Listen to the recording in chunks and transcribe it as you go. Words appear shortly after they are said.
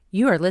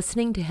You are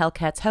listening to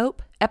Hellcats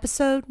Hope,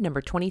 episode number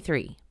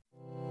 23.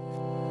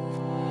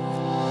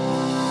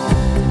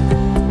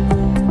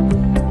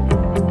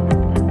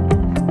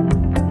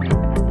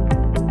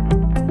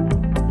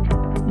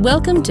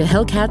 Welcome to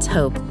Hellcats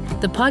Hope,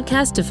 the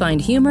podcast to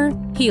find humor,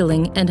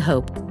 healing, and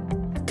hope.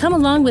 Come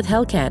along with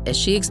Hellcat as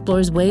she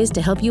explores ways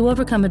to help you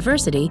overcome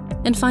adversity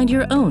and find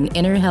your own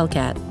inner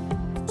Hellcat.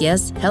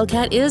 Yes,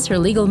 Hellcat is her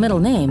legal middle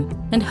name,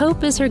 and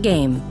hope is her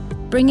game,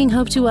 bringing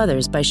hope to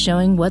others by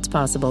showing what's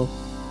possible.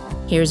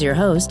 Here's your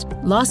host,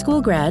 law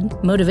school grad,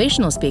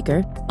 motivational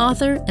speaker,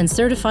 author, and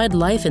certified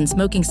life and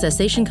smoking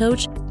cessation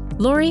coach,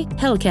 Lori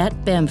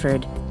Hellcat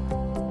Bamford.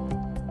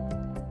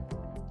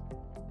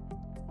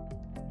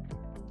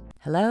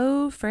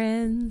 Hello,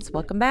 friends.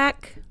 Welcome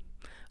back.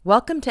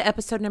 Welcome to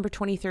episode number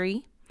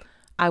 23.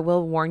 I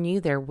will warn you,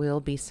 there will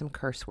be some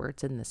curse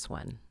words in this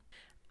one.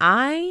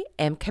 I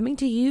am coming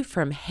to you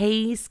from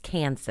Hays,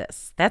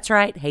 Kansas. That's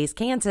right, Hays,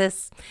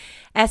 Kansas.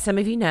 As some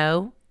of you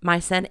know, my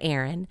son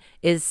Aaron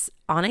is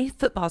on a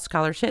football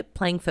scholarship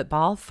playing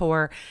football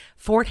for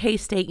Fort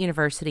Hays State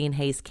University in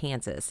Hays,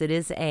 Kansas. It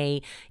is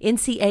a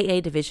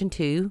NCAA Division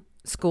II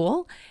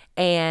school,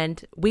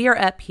 and we are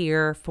up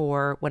here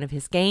for one of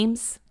his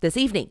games this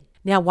evening.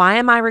 Now, why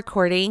am I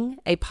recording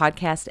a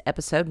podcast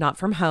episode not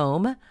from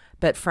home,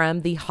 but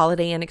from the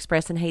Holiday Inn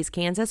Express in Hays,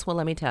 Kansas? Well,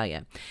 let me tell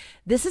you,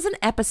 this is an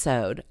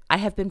episode I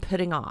have been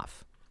putting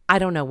off. I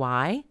don't know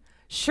why.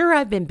 Sure,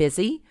 I've been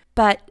busy,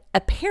 but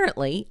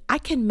apparently I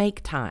can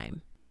make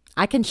time.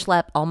 I can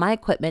schlep all my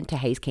equipment to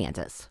Hays,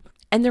 Kansas.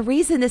 And the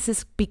reason this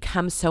has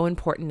become so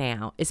important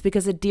now is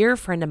because a dear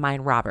friend of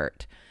mine,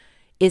 Robert,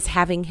 is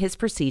having his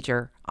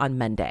procedure on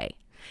Monday.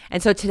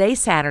 And so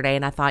today's Saturday,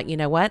 and I thought, you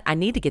know what? I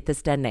need to get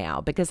this done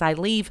now because I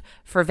leave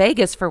for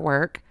Vegas for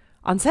work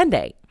on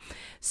Sunday.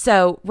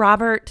 So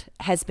Robert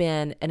has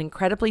been an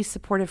incredibly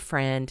supportive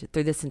friend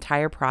through this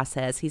entire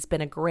process. He's been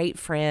a great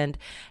friend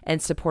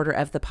and supporter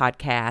of the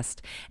podcast.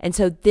 And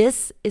so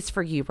this is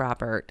for you,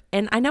 Robert.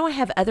 And I know I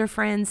have other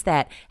friends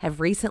that have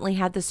recently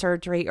had the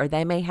surgery, or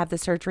they may have the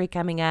surgery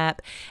coming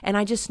up. And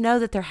I just know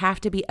that there have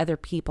to be other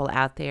people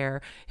out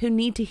there who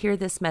need to hear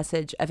this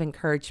message of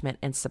encouragement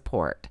and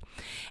support.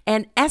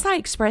 And as I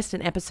expressed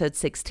in episode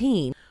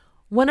 16,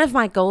 one of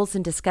my goals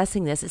in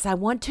discussing this is I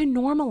want to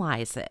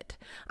normalize it.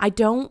 I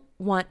don't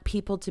want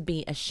people to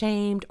be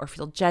ashamed or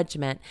feel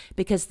judgment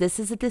because this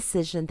is a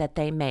decision that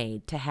they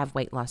made to have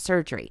weight loss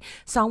surgery.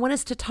 So I want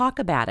us to talk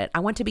about it. I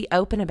want to be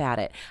open about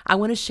it. I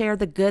want to share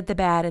the good, the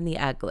bad, and the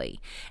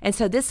ugly. And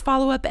so this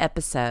follow-up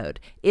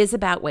episode is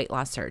about weight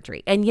loss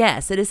surgery. And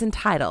yes, it is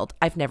entitled,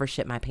 I've Never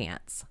Shit My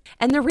Pants.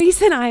 And the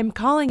reason I'm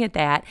calling it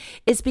that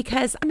is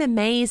because I'm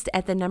amazed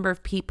at the number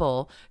of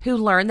people who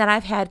learn that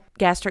I've had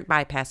gastric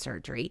bypass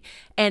surgery,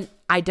 and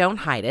I don't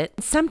hide it.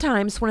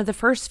 Sometimes one of the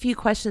first few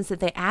questions that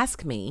they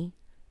ask me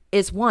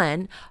is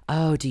one,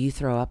 oh, do you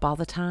throw up all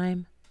the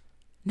time?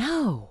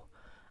 No,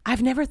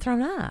 I've never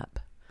thrown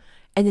up.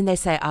 And then they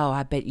say, oh,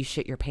 I bet you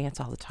shit your pants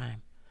all the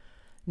time.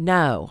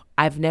 No,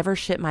 I've never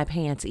shit my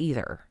pants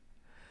either.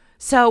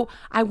 So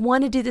I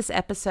want to do this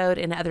episode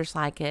and others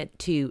like it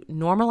to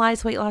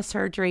normalize weight loss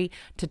surgery,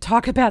 to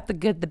talk about the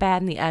good, the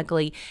bad, and the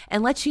ugly,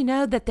 and let you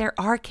know that there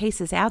are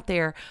cases out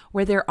there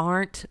where there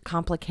aren't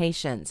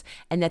complications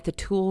and that the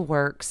tool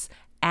works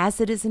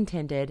as it is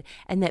intended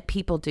and that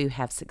people do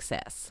have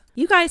success.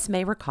 You guys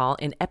may recall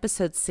in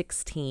episode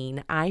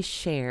 16, I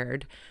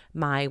shared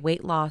my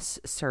weight loss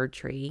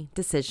surgery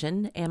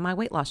decision and my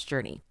weight loss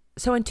journey.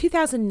 So in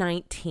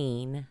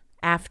 2019,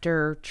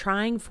 after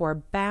trying for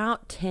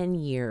about 10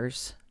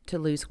 years to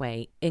lose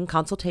weight, in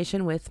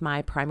consultation with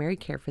my primary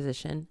care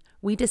physician,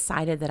 we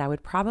decided that I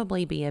would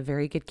probably be a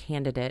very good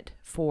candidate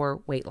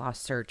for weight loss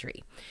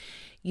surgery.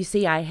 You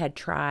see, I had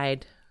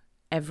tried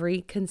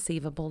every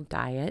conceivable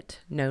diet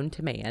known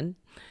to man.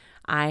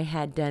 I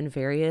had done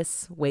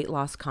various weight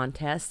loss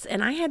contests,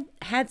 and I had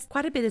had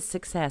quite a bit of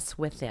success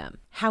with them.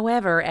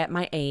 However, at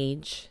my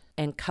age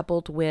and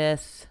coupled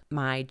with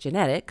my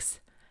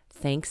genetics,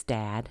 thanks,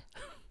 Dad,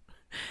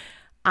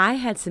 I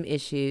had some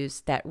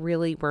issues that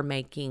really were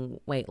making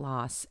weight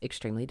loss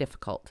extremely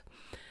difficult.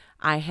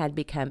 I had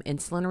become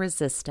insulin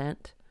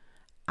resistant.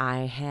 I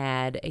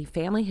had a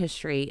family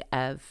history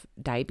of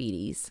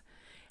diabetes,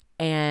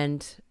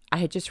 and I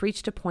had just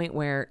reached a point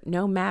where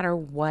no matter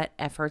what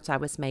efforts I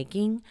was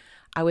making,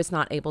 I was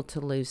not able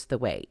to lose the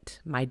weight.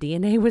 My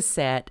DNA was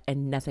set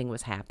and nothing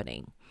was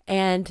happening.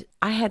 And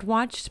I had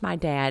watched my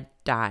dad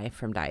die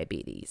from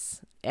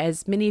diabetes.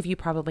 As many of you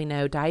probably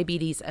know,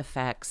 diabetes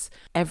affects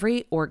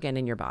every organ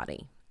in your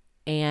body.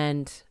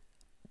 And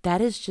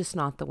that is just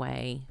not the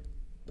way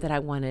that I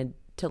wanted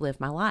to live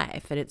my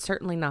life. And it's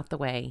certainly not the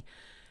way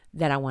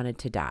that I wanted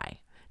to die.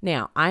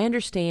 Now, I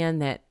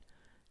understand that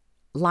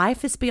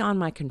life is beyond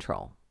my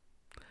control.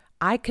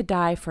 I could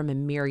die from a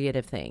myriad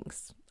of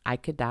things. I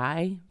could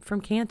die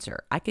from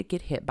cancer. I could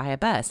get hit by a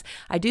bus.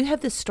 I do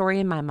have this story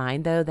in my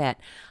mind, though,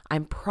 that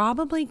I'm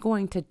probably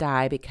going to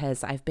die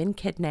because I've been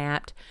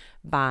kidnapped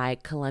by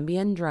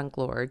Colombian drug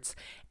lords,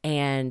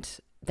 and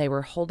they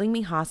were holding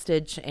me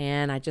hostage,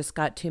 and I just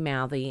got too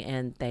mouthy,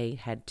 and they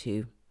had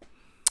to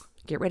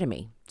get rid of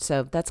me.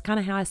 So that's kind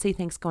of how I see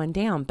things going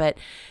down. But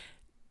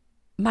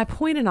my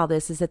point in all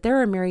this is that there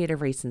are a myriad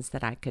of reasons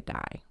that I could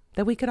die,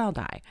 that we could all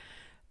die.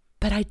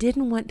 But I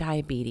didn't want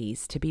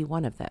diabetes to be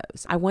one of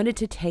those. I wanted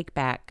to take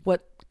back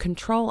what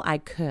control I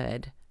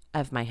could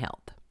of my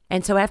health.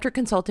 And so after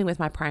consulting with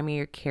my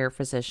primary care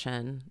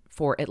physician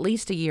for at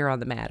least a year on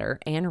the matter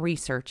and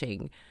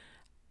researching,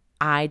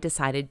 I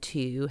decided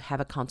to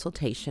have a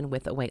consultation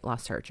with a weight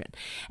loss surgeon.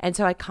 And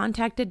so I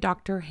contacted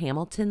Dr.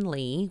 Hamilton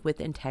Lee with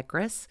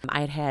Integris.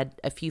 I had had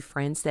a few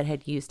friends that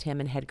had used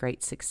him and had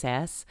great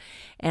success.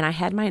 And I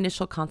had my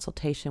initial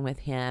consultation with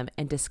him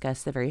and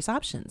discussed the various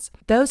options.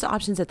 Those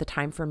options at the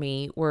time for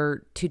me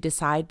were to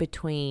decide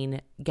between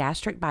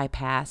gastric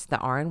bypass, the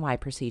RNY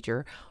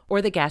procedure,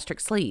 or the gastric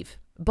sleeve.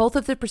 Both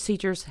of the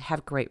procedures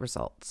have great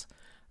results.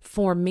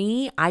 For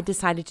me, I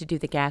decided to do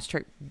the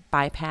gastric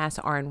bypass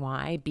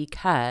RNY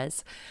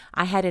because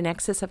I had in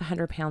excess of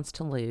 100 pounds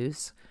to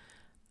lose.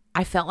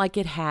 I felt like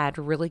it had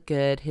really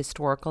good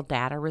historical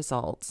data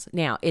results.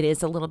 Now, it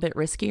is a little bit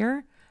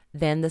riskier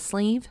than the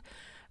sleeve,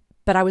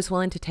 but I was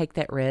willing to take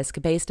that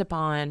risk based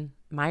upon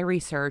my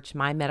research,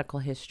 my medical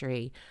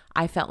history.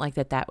 I felt like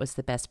that was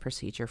the best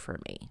procedure for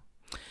me.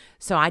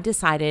 So I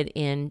decided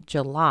in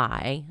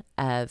July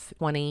of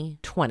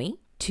 2020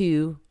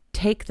 to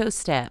take those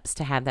steps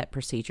to have that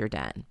procedure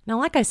done. Now,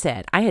 like I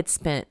said, I had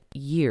spent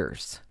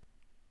years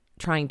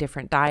trying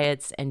different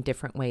diets and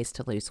different ways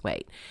to lose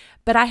weight.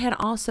 But I had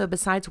also,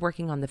 besides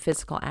working on the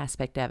physical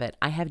aspect of it,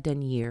 I have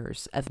done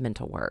years of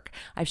mental work.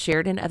 I've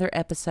shared in other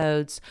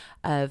episodes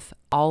of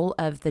all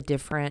of the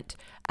different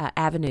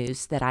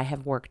avenues that I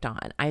have worked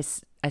on. I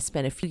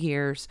spent a few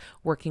years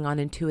working on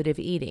intuitive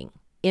eating.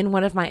 In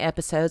one of my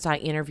episodes, I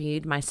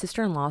interviewed my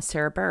sister-in-law,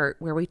 Sarah Burt,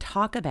 where we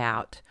talk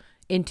about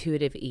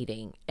intuitive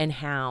eating and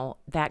how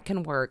that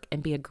can work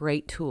and be a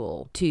great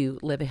tool to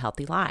live a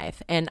healthy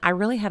life. And I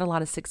really had a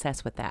lot of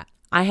success with that.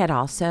 I had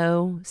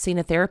also seen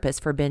a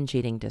therapist for binge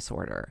eating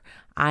disorder.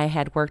 I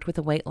had worked with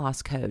a weight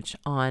loss coach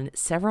on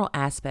several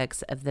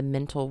aspects of the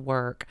mental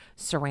work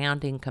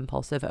surrounding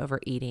compulsive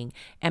overeating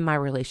and my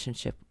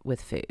relationship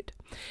with food.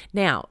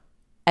 Now,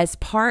 as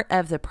part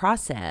of the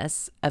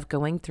process of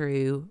going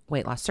through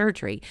weight loss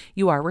surgery,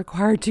 you are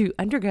required to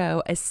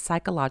undergo a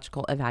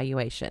psychological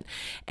evaluation.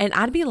 And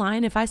I'd be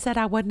lying if I said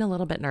I wasn't a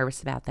little bit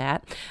nervous about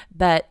that,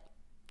 but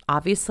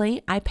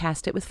obviously I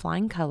passed it with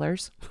flying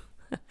colors.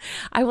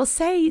 I will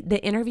say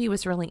the interview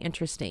was really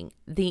interesting.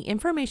 The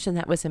information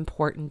that was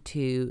important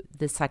to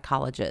the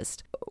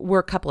psychologist were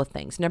a couple of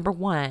things. Number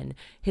one,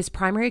 his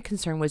primary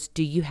concern was,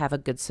 do you have a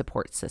good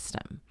support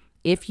system?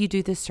 If you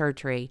do this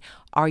surgery,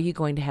 are you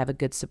going to have a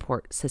good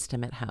support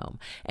system at home?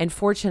 And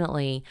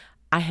fortunately,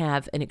 I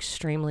have an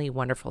extremely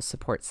wonderful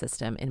support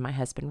system in my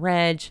husband,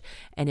 Reg,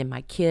 and in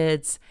my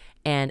kids,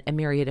 and a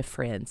myriad of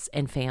friends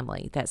and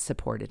family that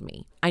supported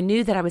me. I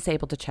knew that I was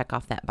able to check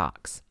off that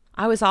box.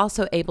 I was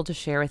also able to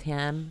share with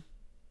him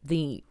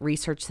the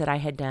research that I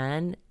had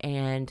done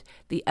and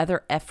the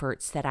other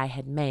efforts that I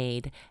had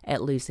made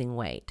at losing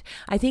weight.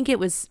 I think it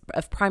was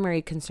of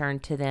primary concern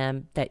to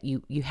them that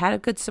you had a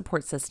good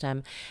support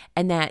system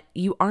and that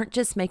you aren't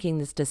just making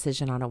this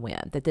decision on a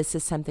whim, that this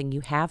is something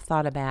you have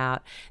thought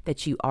about,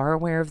 that you are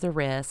aware of the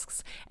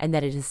risks, and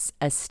that it is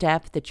a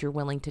step that you're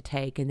willing to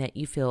take and that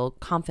you feel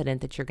confident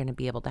that you're going to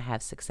be able to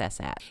have success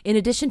at. In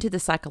addition to the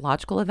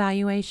psychological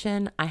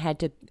evaluation, I had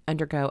to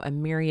undergo a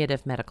myriad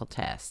of medical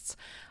tests.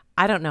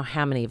 I don't know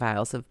how many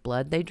vials of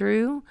blood they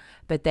drew,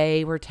 but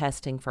they were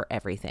testing for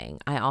everything.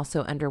 I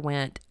also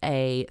underwent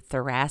a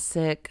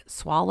thoracic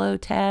swallow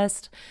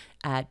test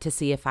to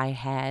see if I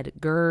had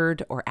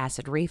GERD or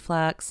acid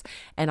reflux,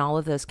 and all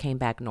of those came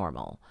back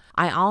normal.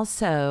 I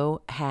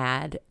also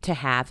had to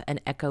have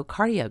an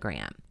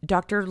echocardiogram.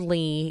 Dr.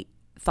 Lee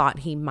thought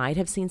he might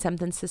have seen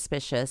something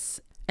suspicious,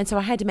 and so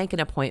I had to make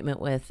an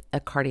appointment with a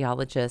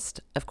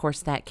cardiologist. Of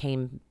course, that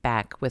came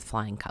back with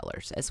flying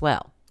colors as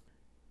well.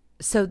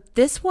 So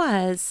this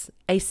was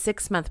a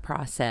 6-month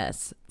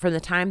process from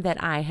the time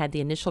that I had the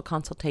initial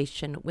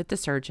consultation with the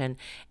surgeon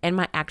and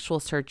my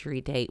actual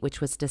surgery date, which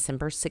was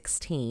December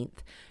 16th,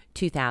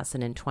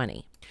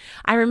 2020.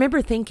 I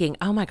remember thinking,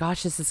 oh my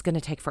gosh, this is going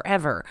to take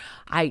forever.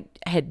 I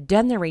had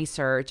done the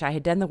research, I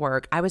had done the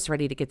work, I was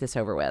ready to get this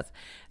over with.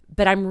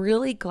 But I'm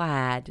really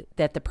glad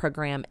that the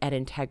program at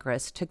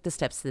Integris took the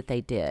steps that they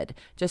did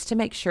just to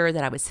make sure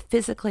that I was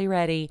physically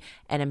ready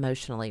and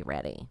emotionally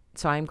ready.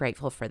 So I'm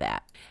grateful for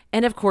that.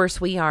 And of course,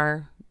 we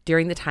are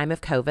during the time of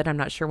COVID. I'm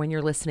not sure when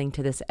you're listening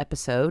to this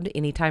episode,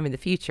 anytime in the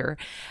future,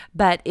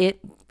 but it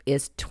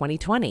is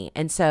 2020.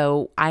 And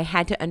so I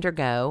had to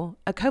undergo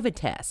a COVID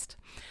test.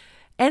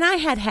 And I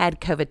had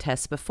COVID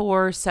tests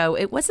before, so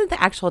it wasn't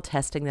the actual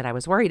testing that I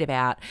was worried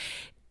about.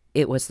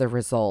 It was the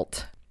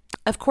result.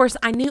 Of course,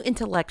 I knew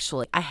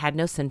intellectually I had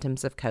no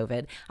symptoms of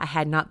COVID. I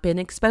had not been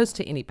exposed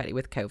to anybody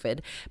with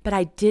COVID, but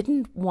I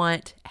didn't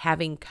want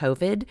having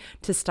COVID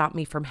to stop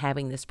me from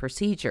having this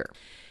procedure.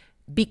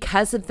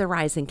 Because of the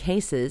rise in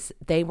cases,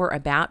 they were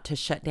about to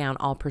shut down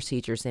all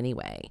procedures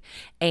anyway.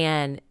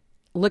 And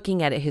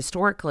looking at it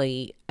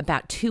historically,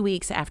 about 2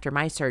 weeks after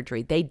my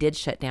surgery, they did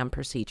shut down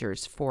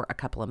procedures for a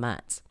couple of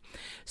months.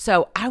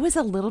 So I was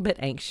a little bit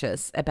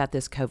anxious about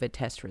this COVID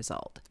test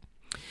result.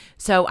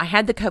 So I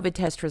had the COVID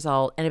test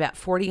result. In about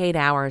 48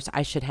 hours,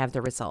 I should have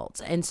the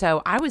results. And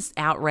so I was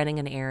out running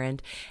an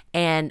errand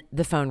and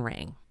the phone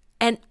rang.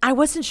 And I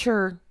wasn't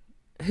sure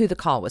who the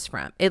call was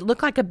from. It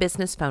looked like a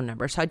business phone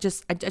number. So I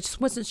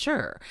just wasn't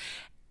sure.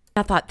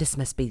 I thought this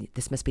must be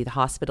the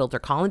hospital. They're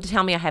calling to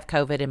tell me I have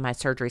COVID and my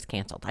surgery's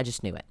canceled. I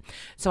just knew it.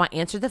 So I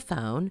answered the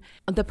phone.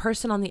 The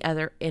person on the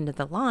other end of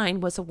the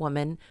line was a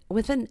woman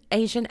with an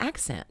Asian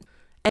accent.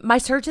 And my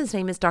surgeon's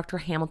name is Dr.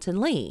 Hamilton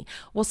Lee.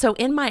 Well, so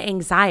in my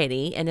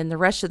anxiety and in the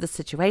rush of the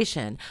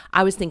situation,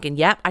 I was thinking,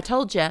 yep, I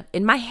told you.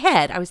 In my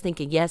head, I was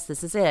thinking, yes,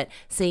 this is it.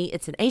 See,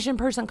 it's an Asian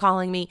person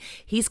calling me.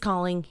 She's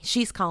calling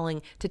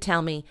to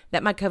tell me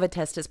that my COVID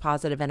test is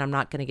positive and I'm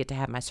not going to get to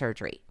have my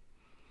surgery.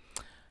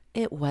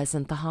 It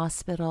wasn't the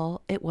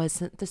hospital. It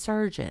wasn't the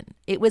surgeon.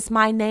 It was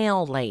my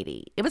nail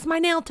lady. It was my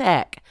nail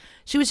tech.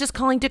 She was just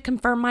calling to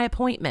confirm my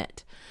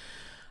appointment.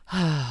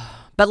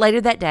 But later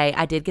that day,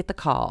 I did get the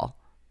call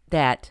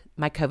that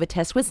my COVID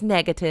test was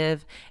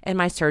negative and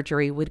my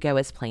surgery would go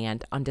as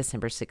planned on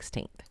December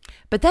 16th.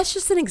 But that's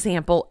just an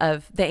example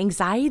of the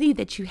anxiety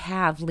that you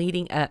have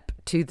leading up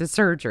to the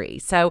surgery.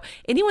 So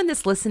anyone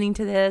that's listening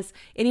to this,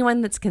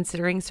 anyone that's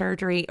considering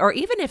surgery, or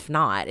even if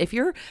not, if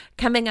you're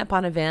coming up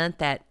on an event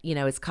that,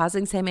 is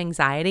causing some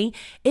anxiety,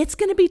 it's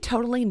going to be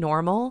totally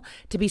normal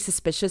to be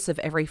suspicious of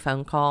every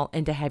phone call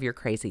and to have your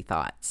crazy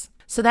thoughts.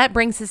 So that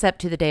brings us up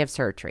to the day of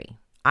surgery.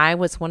 I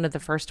was one of the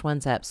first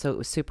ones up, so it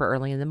was super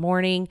early in the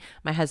morning.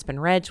 My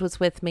husband, Reg,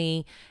 was with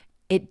me.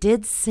 It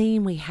did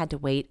seem we had to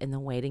wait in the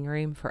waiting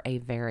room for a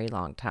very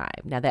long time.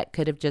 Now, that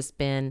could have just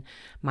been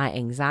my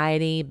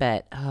anxiety,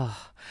 but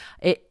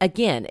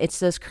it's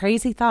those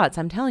crazy thoughts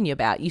I'm telling you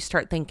about. You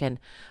start thinking,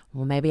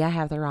 well, maybe I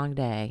have the wrong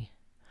day.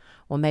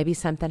 Well, maybe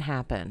something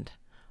happened.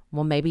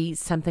 Well, maybe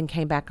something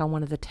came back on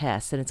one of the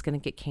tests and it's going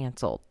to get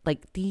canceled.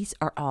 Like, these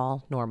are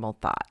all normal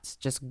thoughts.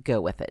 Just go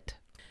with it.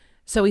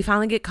 So we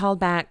finally get called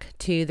back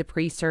to the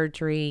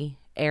pre-surgery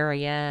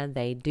area.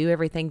 They do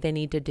everything they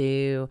need to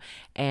do,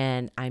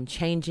 and I'm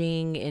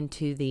changing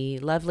into the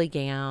lovely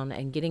gown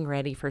and getting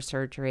ready for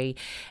surgery.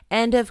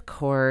 And of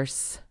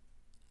course,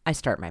 I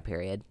start my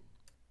period.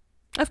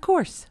 Of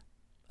course,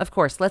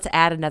 let's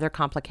add another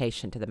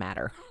complication to the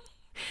matter.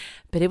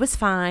 But it was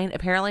fine.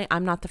 Apparently,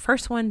 I'm not the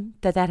first one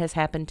that has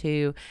happened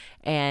to.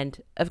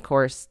 And of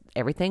course,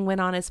 everything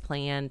went on as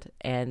planned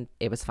and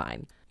it was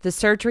fine. The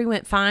surgery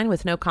went fine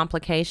with no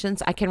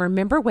complications. I can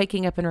remember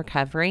waking up in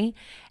recovery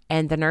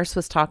and the nurse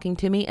was talking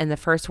to me and the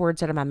first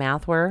words out of my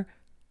mouth were,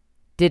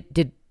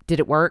 did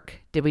it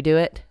work? Did we do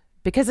it?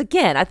 Because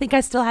again, I think I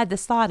still had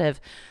this thought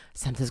of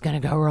something's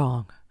going to go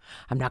wrong.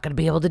 I'm not going to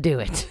be able to do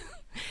it.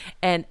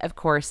 And of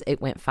course,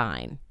 it went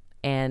fine.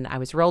 And I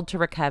was rolled to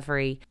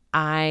recovery.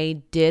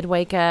 I did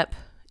wake up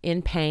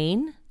in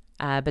pain,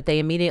 but they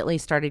immediately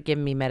started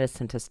giving me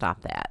medicine to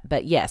stop that.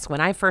 But yes, when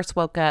I first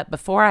woke up,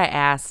 before I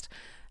asked,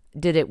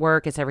 did it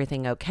work? Is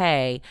everything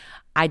okay?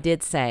 I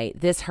did say,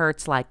 this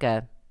hurts like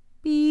a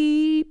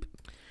beep.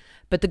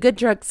 But the good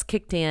drugs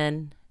kicked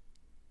in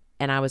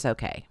and I was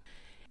okay.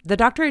 The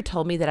doctor had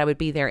told me that I would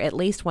be there at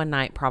least one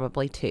night,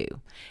 probably two.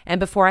 And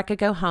before I could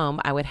go home,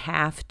 I would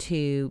have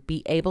to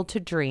be able to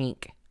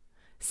drink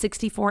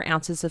 64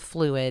 ounces of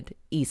fluid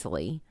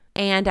easily.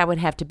 And I would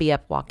have to be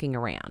up walking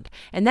around.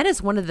 And that is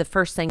one of the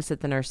first things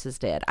that the nurses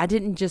did. I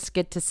didn't just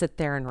get to sit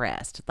there and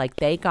rest. Like,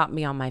 they got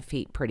me on my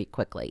feet pretty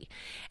quickly.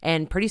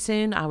 And pretty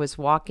soon I was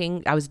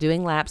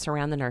doing laps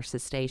around the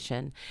nurses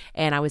station,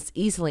 and I was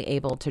easily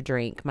able to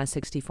drink my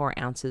 64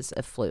 ounces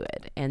of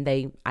fluid.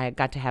 And I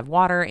got to have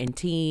water and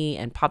tea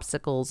and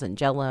popsicles and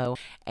Jell-O,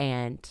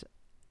 and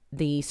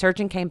the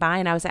surgeon came by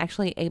and I was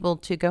actually able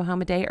to go home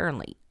a day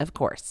early, of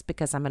course,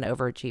 because I'm an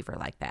overachiever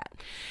like that.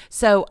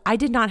 So I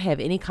did not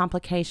have any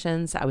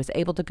complications. I was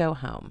able to go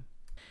home.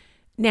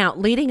 Now,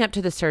 leading up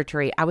to the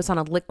surgery, I was on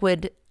a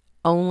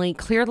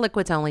clear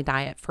liquids only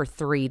diet for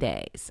 3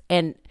 days.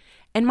 And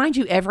mind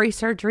you, every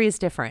surgery is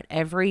different.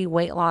 Every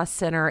weight loss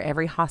center,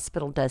 every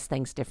hospital does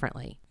things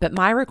differently. But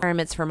my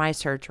requirements for my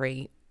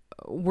surgery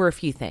were a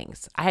few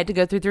things. I had to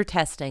go through their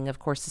testing, of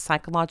course, the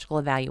psychological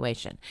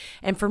evaluation.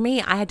 And for me,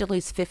 I had to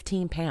lose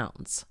 15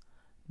 pounds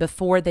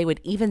before they would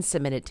even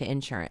submit it to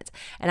insurance.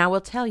 And I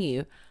will tell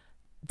you,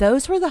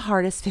 those were the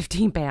hardest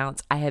 15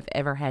 pounds I have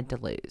ever had to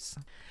lose.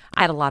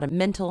 I had a lot of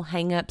mental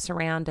hangups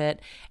around it.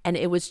 And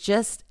it was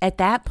just at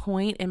that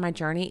point in my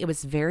journey, it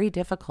was very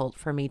difficult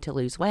for me to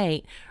lose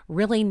weight,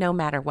 really no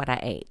matter what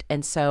I ate.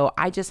 And so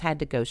I just had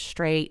to go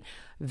straight,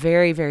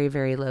 very, very,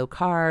 very low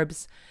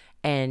carbs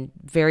and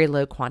very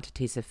low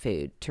quantities of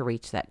food to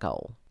reach that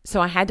goal.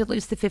 So I had to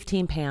lose the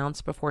 15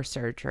 pounds before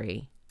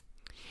surgery.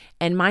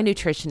 And my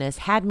nutritionist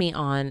had me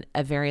on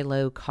a very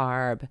low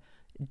carb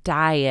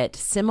diet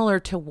similar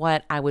to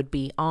what I would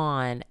be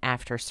on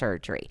after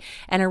surgery.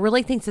 And I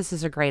really think this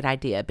is a great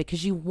idea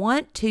because you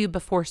want to,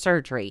 before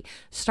surgery,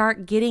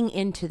 start getting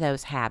into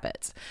those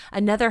habits.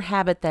 Another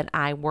habit that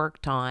I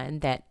worked on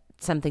that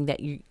something that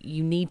you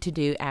need to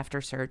do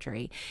after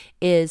surgery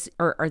is,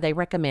 or they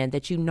recommend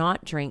that you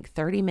not drink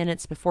 30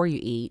 minutes before you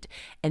eat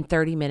and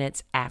 30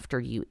 minutes after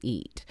you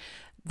eat.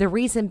 The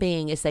reason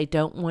being is they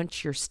don't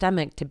want your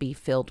stomach to be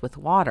filled with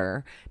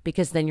water,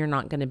 because then you're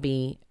not going to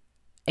be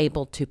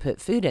able to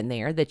put food in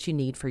there that you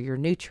need for your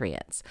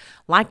nutrients.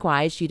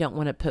 Likewise, you don't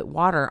want to put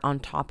water on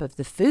top of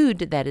the food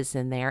that is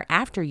in there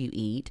after you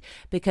eat,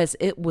 because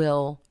it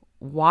will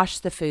wash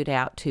the food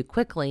out too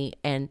quickly,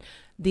 and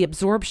the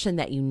absorption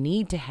that you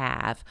need to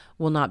have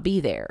will not be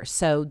there.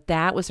 So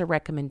that was a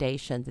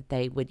recommendation that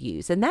they would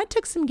use. And that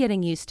took some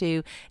getting used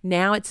to.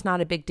 Now it's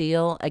not a big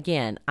deal.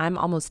 Again, I'm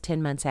almost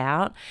 10 months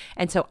out,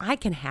 and so I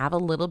can have a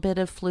little bit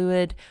of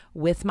fluid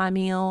with my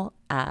meal,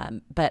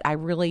 but I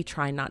really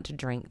try not to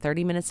drink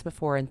 30 minutes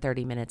before and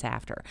 30 minutes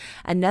after.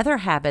 Another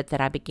habit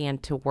that I began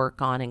to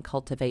work on and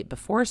cultivate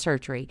before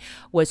surgery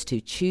was to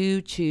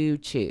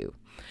chew.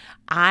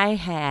 I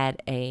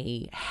had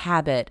a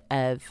habit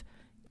of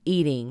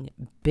eating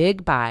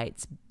big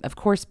bites, of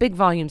course, big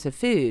volumes of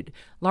food,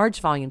 large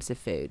volumes of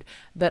food,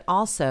 but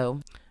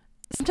also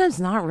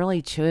sometimes not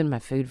really chewing my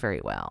food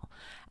very well.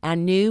 I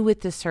knew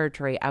with the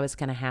surgery I was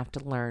going to have to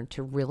learn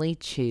to really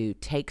chew,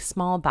 take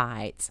small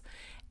bites,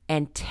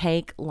 and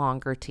take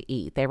longer to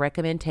eat. They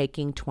recommend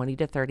taking 20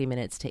 to 30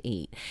 minutes to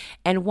eat.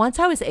 And once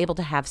I was able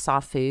to have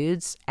soft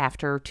foods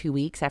after 2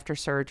 weeks after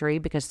surgery,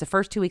 because the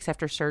first 2 weeks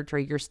after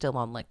surgery, you're still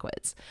on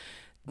liquids.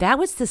 That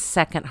was the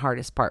second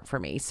hardest part for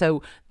me.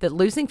 So the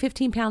losing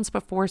 15 pounds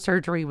before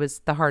surgery was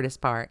the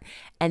hardest part.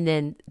 And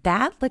then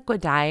that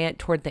liquid diet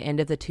toward the end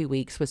of the 2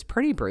 weeks was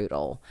pretty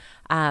brutal.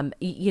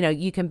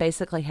 You can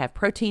basically have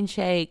protein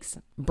shakes,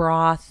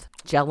 broth,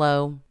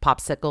 Jell-O,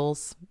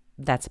 popsicles.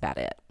 That's about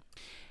it.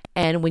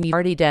 And when you've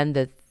already done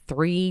the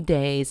 3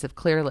 days of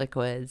clear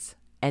liquids,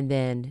 and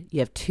then you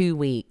have 2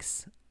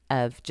 weeks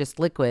of just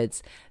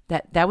liquids,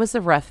 that was a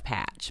rough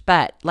patch.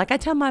 But like I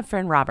tell my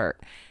friend Robert,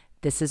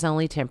 this is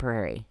only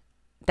temporary.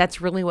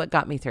 That's really what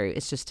got me through.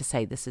 It's just to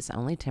say, this is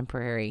only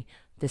temporary.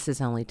 This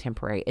is only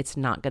temporary. It's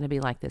not going to be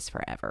like this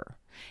forever.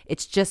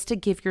 It's just to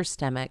give your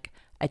stomach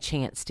a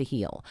chance to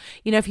heal.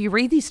 If you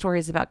read these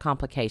stories about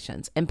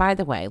complications, and by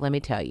the way, let me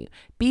tell you,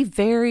 be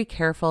very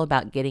careful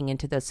about getting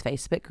into those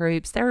Facebook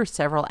groups. There are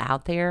several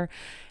out there.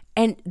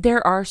 And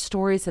there are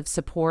stories of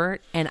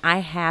support, and I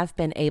have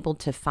been able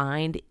to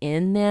find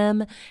in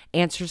them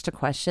answers to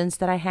questions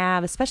that I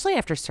have, especially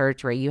after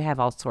surgery. You have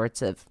all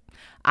sorts of,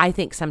 I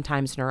think,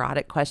 sometimes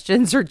neurotic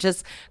questions, or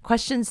just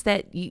questions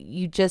that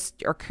you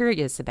just are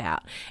curious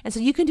about. And so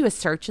you can do a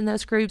search in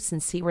those groups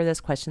and see where those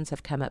questions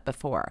have come up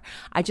before.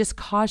 I just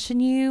caution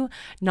you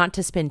not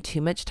to spend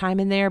too much time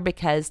in there,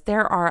 because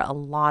there are a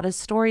lot of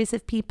stories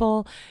of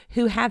people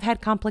who have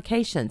had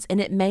complications,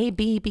 and it may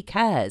be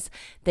because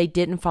they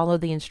didn't follow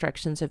the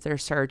instructions of their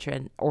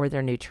surgeon or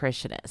their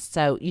nutritionist.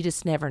 So you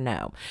just never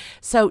know.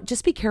 So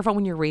just be careful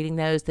when you're reading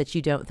those, that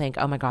you don't think,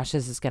 oh my gosh,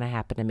 this is going to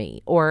happen to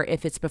me. Or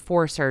if it's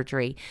before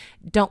surgery,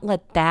 don't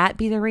let that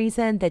be the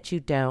reason that you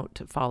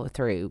don't follow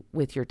through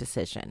with your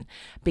decision,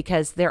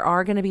 because there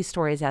are going to be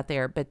stories out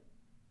there, but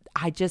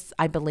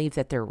I believe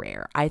that they're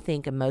rare. I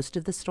think most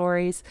of the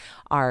stories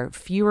are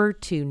fewer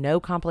to no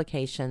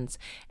complications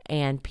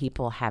and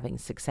people having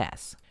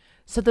success.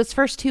 So those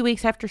first 2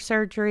 weeks after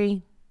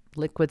surgery,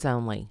 liquids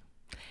only.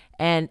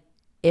 And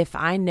if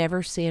I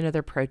never see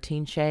another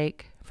protein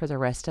shake for the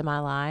rest of my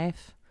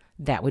life,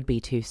 that would be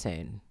too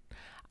soon.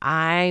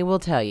 I will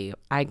tell you,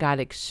 I got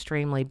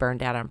extremely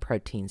burned out on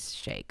protein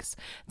shakes.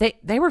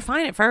 They were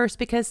fine at first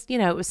because,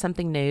 it was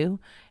something new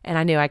and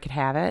I knew I could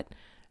have it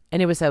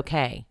and it was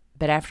okay.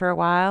 But after a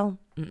while,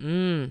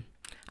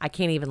 I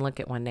can't even look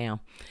at one now.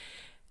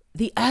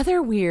 The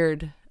other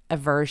weird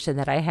aversion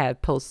that I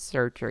have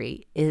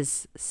post-surgery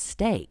is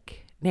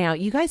steak. Now,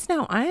 you guys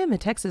know I am a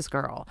Texas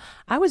girl.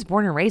 I was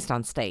born and raised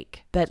on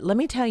steak. But let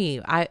me tell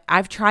you,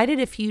 I've tried it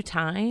a few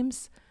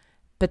times,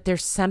 but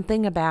there's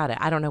something about it.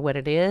 I don't know what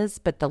it is,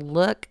 but the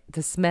look,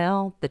 the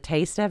smell, the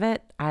taste of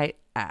it,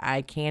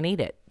 I can't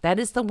eat it. That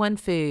is the one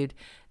food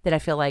that I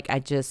feel like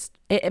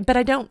but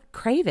I don't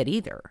crave it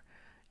either.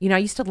 I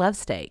used to love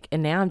steak,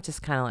 and now I'm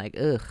just kind of like,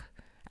 ugh,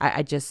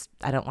 I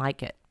don't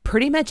like it.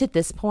 Pretty much at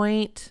this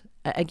point,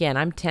 again,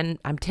 I'm 10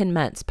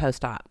 months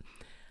post-op.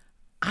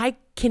 I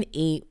can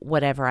eat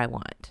whatever I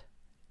want.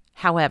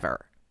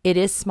 However, it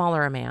is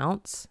smaller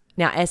amounts.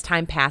 Now, as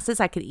time passes,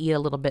 I could eat a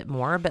little bit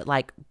more, but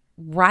like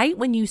right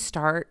when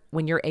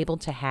you're able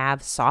to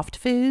have soft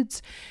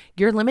foods,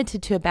 you're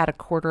limited to about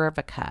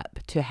 1/4 cup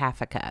to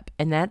 1/2 cup.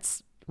 And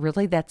that's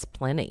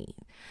plenty.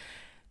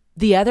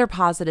 The other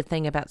positive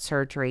thing about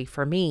surgery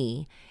for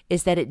me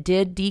is that it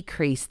did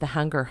decrease the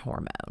hunger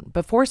hormone.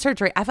 Before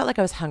surgery, I felt like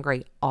I was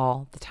hungry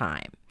all the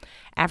time.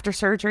 After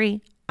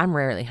surgery, I'm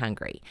rarely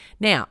hungry.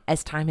 Now,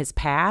 as time has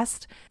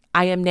passed,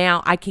 I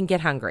can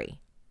get hungry.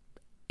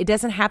 It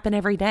doesn't happen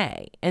every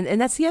day. And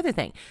that's the other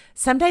thing.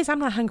 Some days I'm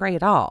not hungry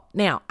at all.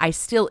 Now, I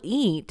still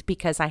eat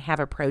because I have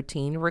a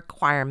protein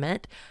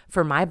requirement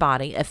for my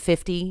body of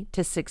 50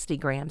 to 60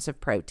 grams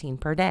of protein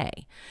per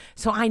day.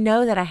 So I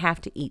know that I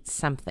have to eat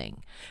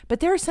something.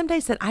 But there are some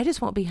days that I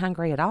just won't be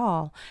hungry at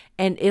all.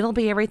 And it'll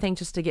be everything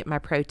just to get my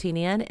protein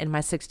in and my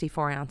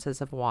 64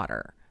 ounces of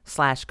water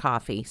 /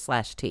 coffee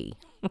 / tea.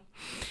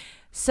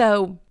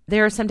 So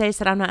there are some days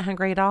that I'm not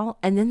hungry at all.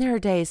 And then there are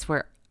days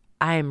where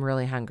I am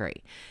really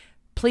hungry.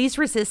 Please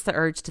resist the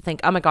urge to think,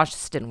 oh my gosh,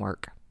 this didn't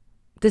work.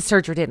 This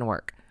surgery didn't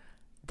work.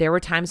 There were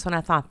times when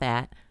I thought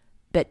that,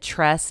 but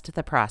trust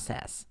the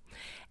process.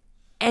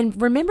 And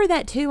remember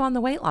that too on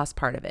the weight loss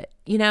part of it.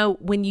 You know,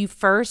 when you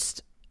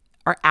first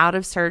are out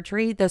of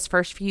surgery, those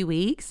first few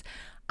weeks,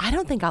 I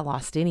don't think I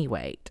lost any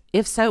weight.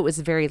 If so, it was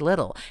very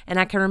little. And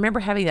I can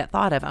remember having that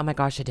thought of, oh my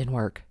gosh, it didn't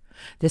work.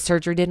 This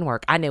surgery didn't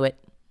work. I knew it.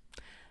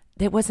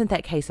 That wasn't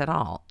that case at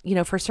all. You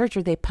know, for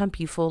surgery, they pump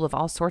you full of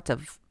all sorts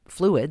of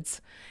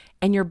fluids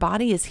and your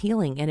body is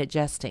healing and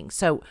adjusting.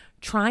 So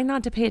try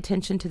not to pay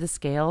attention to the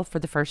scale for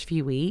the first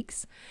few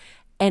weeks.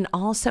 And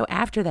also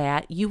after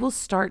that, you will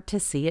start to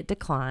see it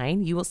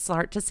decline. You will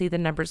start to see the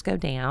numbers go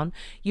down.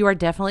 You are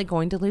definitely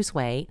going to lose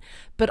weight,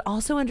 but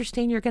also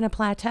understand you're going to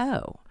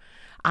plateau.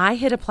 I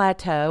hit a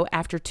plateau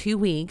after 2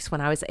 weeks when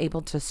I was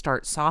able to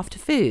start soft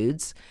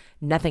foods.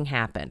 Nothing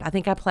happened. I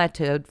think I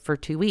plateaued for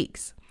 2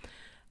 weeks.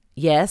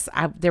 Yes,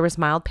 there was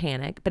mild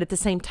panic, but at the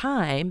same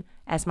time,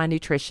 as my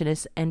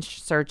nutritionist and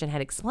surgeon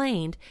had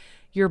explained,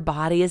 your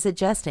body is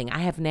adjusting. I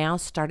have now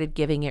started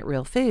giving it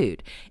real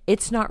food.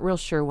 It's not real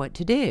sure what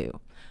to do.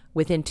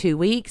 Within 2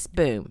 weeks,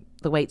 boom,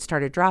 the weight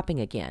started dropping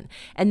again.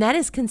 And that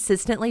has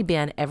consistently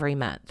been every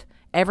month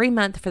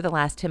for the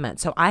last 2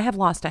 months. So I have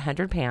lost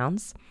 100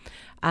 pounds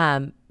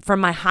from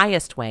my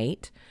highest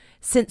weight.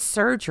 Since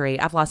surgery,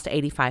 I've lost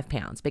 85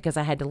 pounds because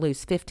I had to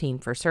lose 15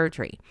 for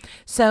surgery.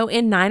 So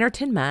in 9 or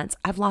 10 months,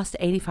 I've lost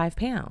 85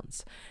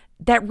 pounds.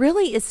 That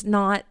really is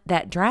not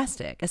that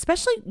drastic,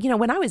 especially, you know,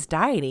 when I was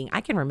dieting,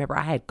 I can remember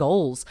I had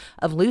goals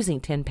of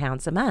losing 10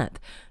 pounds a month.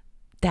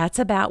 That's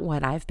about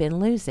what I've been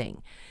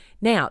losing.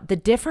 Now, the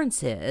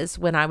difference is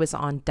when I was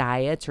on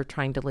diets or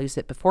trying to lose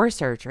it before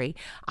surgery,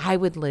 I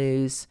would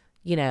lose,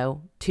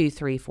 2,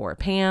 3, 4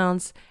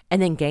 pounds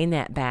and then gain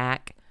that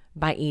back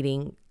by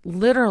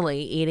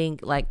literally eating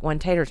like one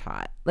tater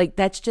tot. Like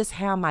that's just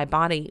how my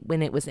body,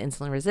 when it was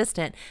insulin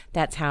resistant,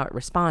 that's how it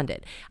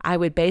responded. I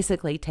would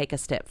basically take a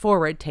step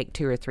forward, take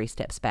 2 or 3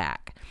 steps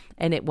back.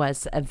 And it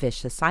was a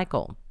vicious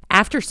cycle.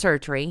 After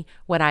surgery,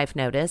 what I've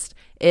noticed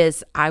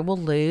is I will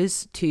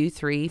lose 2,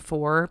 3,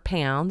 4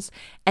 pounds,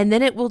 and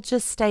then it will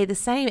just stay the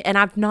same. And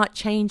I've not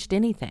changed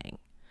anything.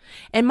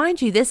 And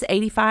mind you, this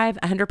 85,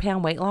 100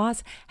 pound weight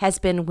loss has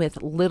been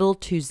with little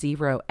to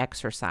zero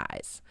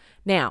exercise.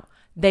 Now,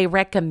 they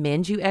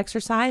recommend you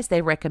exercise.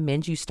 They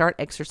recommend you start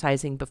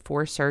exercising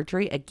before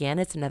surgery. Again,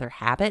 it's another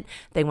habit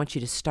they want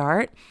you to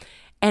start.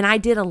 And I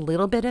did a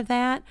little bit of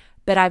that,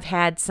 but I've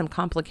had some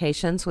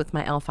complications with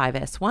my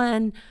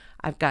L5S1.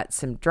 I've got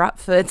some drop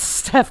foot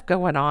stuff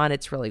going on.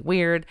 It's really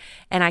weird.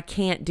 And I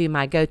can't do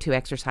my go-to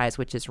exercise,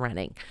 which is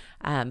running,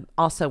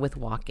 also with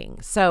walking.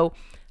 So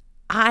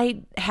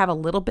I have a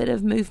little bit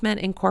of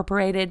movement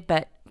incorporated,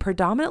 but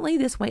predominantly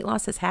this weight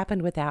loss has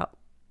happened without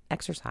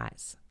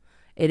exercise.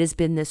 It has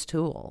been this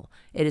tool.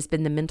 It has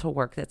been the mental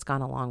work that's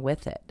gone along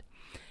with it.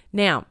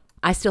 Now,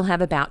 I still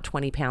have about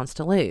 20 pounds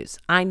to lose.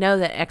 I know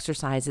that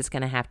exercise is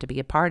going to have to be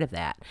a part of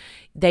that.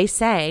 They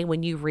say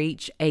when you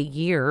reach a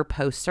year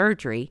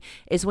post-surgery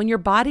is when your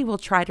body will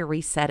try to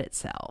reset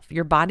itself.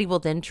 Your body will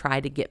then try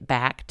to get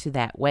back to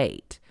that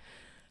weight.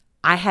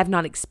 I have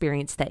not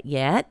experienced that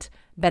yet,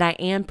 but I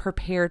am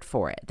prepared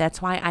for it.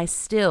 That's why I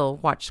still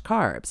watch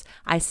carbs.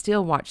 I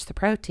still watch the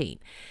protein.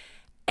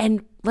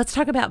 And let's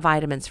talk about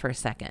vitamins for a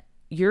second.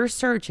 Your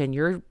surgeon,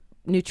 your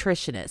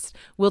nutritionist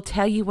will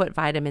tell you what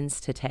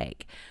vitamins to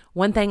take.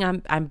 One thing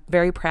I'm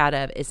very proud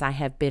of is I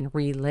have been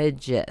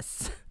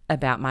religious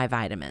about my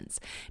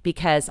vitamins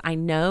because I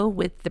know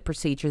with the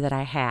procedure that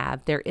I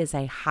have, there is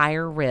a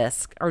higher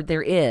risk or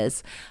there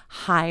is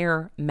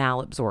higher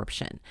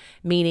malabsorption,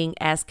 meaning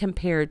as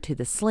compared to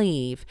the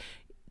sleeve,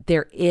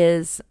 there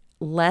is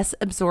less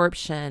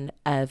absorption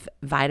of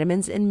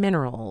vitamins and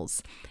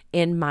minerals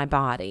in my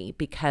body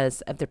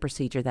because of the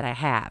procedure that I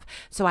have.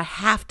 So I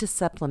have to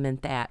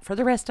supplement that for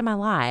the rest of my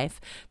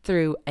life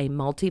through a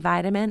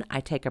multivitamin. I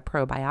take a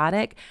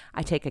probiotic.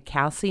 I take a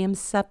calcium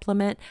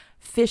supplement,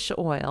 fish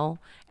oil,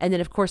 and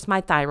then of course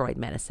my thyroid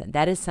medicine.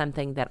 That is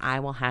something that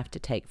I will have to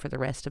take for the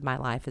rest of my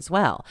life as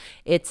well.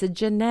 It's a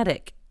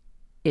genetic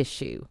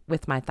issue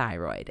with my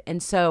thyroid.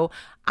 And so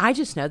I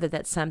just know that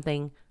that's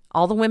something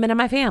all the women in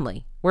my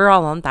family, we're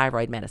all on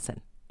thyroid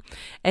medicine.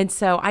 And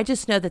so I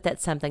just know that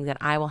that's something that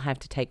I will have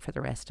to take for the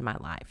rest of my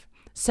life.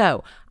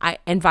 So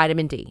and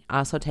vitamin D, I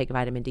also take a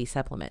vitamin D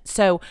supplement.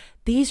 So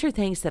these are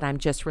things that I'm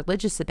just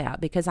religious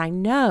about because I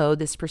know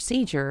this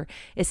procedure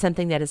is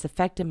something that has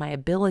affected my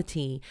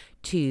ability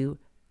to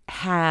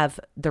have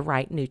the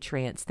right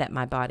nutrients that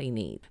my body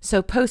needs.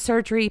 So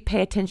post-surgery,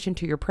 pay attention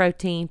to your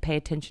protein, pay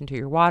attention to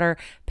your water,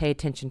 pay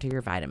attention to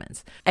your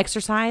vitamins.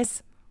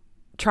 Exercise,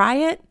 try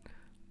it,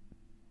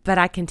 but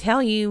I can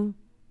tell you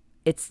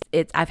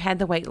I've had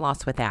the weight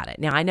loss without it.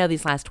 Now, I know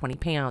these last 20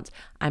 pounds,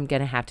 I'm going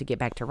to have to get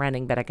back to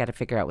running, but I got to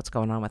figure out what's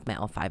going on with my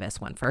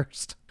L5S1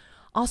 first.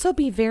 Also,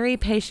 be very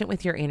patient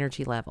with your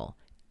energy level.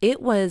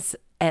 It was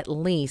at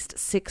least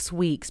 6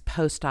 weeks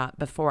post-op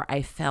before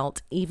I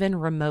felt even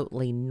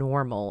remotely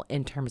normal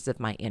in terms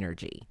of my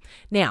energy.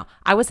 Now,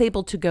 I was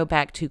able to go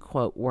back to,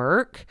 quote,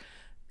 work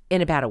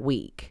in about a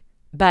week,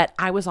 but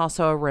I was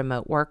also a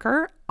remote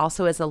worker.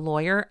 Also, as a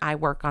lawyer, I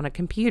work on a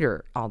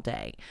computer all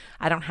day.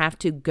 I don't have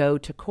to go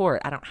to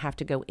court. I don't have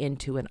to go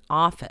into an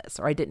office,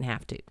 or I didn't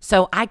have to.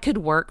 So I could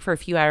work for a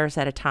few hours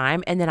at a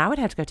time, and then I would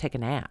have to go take a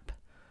nap.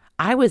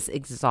 I was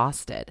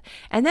exhausted.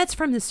 And that's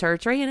from the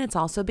surgery, and it's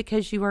also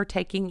because you are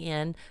taking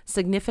in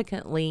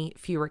significantly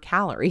fewer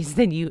calories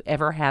than you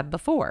ever have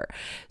before.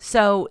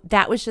 So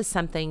that was just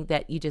something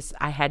that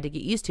I had to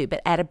get used to.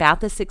 But at about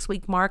the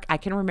 6-week mark, I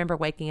can remember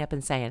waking up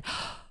and saying,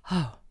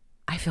 oh,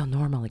 I feel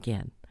normal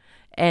again.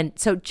 And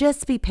so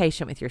just be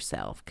patient with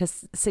yourself,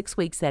 because 6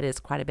 weeks, that is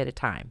quite a bit of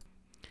time.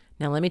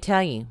 Now, let me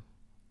tell you,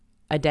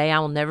 a day I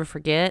will never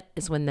forget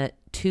is when the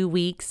 2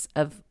 weeks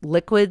of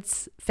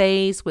liquids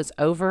phase was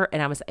over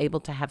and I was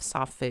able to have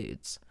soft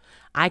foods.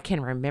 I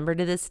can remember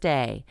to this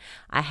day,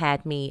 I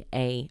had me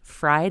a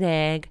fried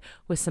egg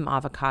with some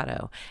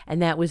avocado,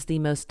 and that was the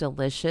most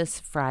delicious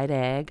fried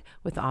egg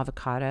with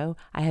avocado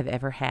I have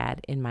ever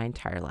had in my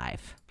entire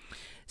life.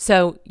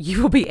 So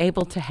you will be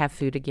able to have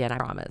food again, I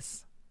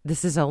promise.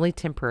 This is only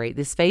temporary.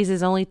 This phase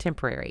is only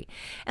temporary.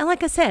 And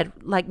like I said,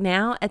 like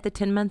now at the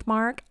 10-month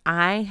mark,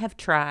 I have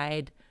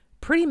tried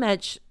pretty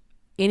much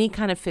any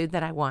kind of food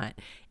that I want.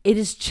 It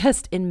is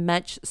just in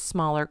much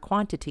smaller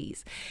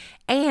quantities.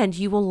 And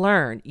you will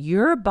learn,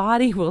 your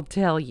body will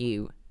tell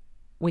you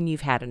when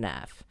you've had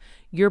enough.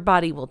 Your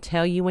body will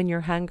tell you when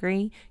you're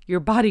hungry.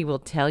 Your body will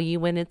tell you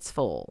when it's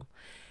full.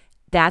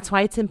 That's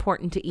why it's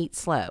important to eat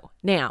slow.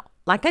 Now,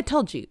 like I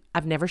told you,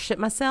 I've never shit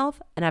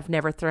myself and I've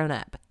never thrown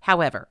up.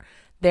 However,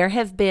 there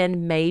have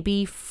been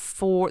maybe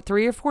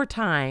 3 or 4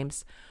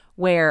 times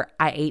where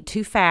I ate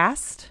too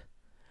fast,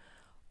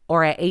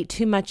 or I ate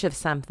too much of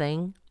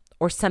something,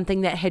 or something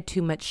that had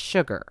too much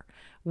sugar.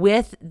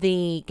 With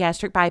the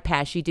gastric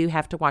bypass, you do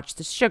have to watch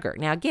the sugar.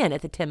 Now, again,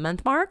 at the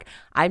 10-month mark,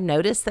 I've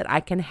noticed that I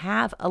can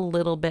have a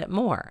little bit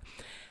more.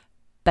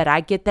 But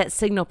I get that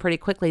signal pretty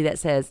quickly that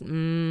says,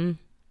 no,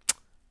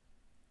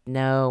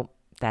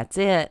 that's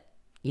it.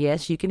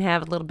 Yes, you can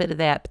have a little bit of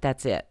that, but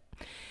that's it.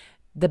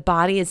 The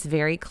body is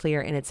very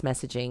clear in its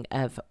messaging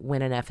of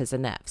when enough is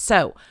enough.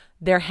 So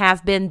there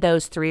have been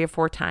those 3 or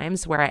 4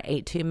 times where I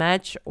ate too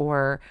much,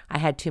 or I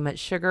had too much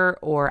sugar,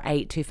 or I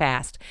ate too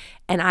fast.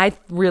 And I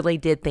really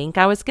did think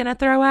I was going to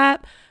throw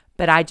up,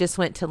 but I just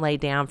went to lay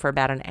down for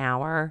about an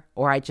hour,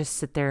 or I just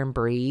sit there and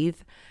breathe,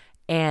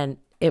 and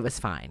it was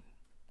fine.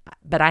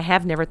 But I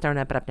have never thrown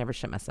up, but I've never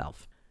shit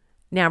myself.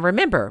 Now,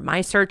 remember,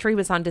 my surgery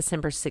was on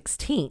December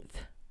 16th.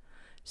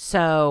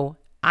 So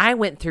I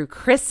went through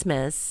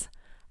Christmas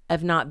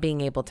of not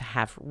being able to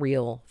have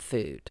real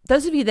food.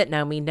 Those of you that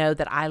know me know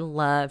that I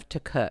love to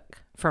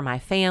cook for my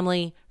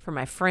family, for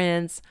my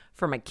friends,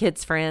 for my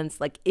kids' friends.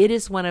 Like, it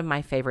is one of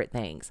my favorite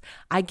things.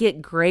 I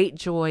get great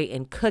joy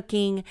in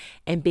cooking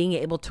and being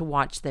able to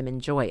watch them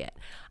enjoy it.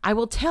 I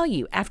will tell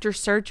you, after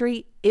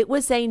surgery, it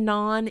was a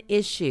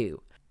non-issue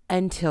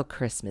until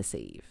Christmas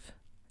Eve,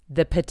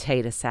 the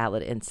potato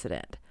salad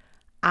incident.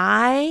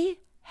 I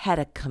had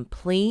a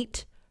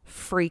complete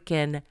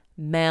freaking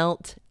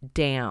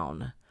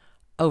meltdown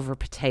over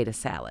potato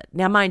salad.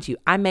 Now, mind you,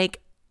 I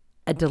make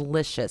a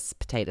delicious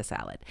potato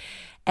salad,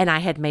 and I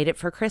had made it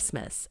for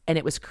Christmas, and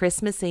it was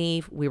Christmas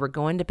Eve. We were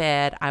going to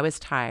bed. I was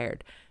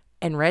tired,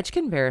 and Reg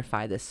can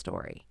verify this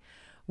story.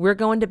 We're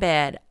going to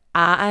bed.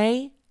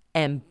 I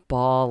am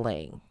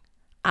bawling.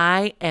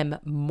 I am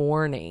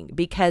mourning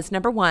because,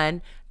 number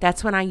one,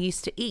 that's when I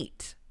used to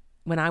eat.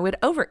 When I would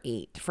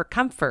overeat for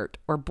comfort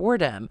or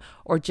boredom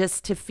or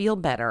just to feel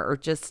better or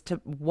just to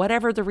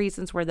whatever the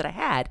reasons were that I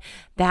had,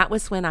 that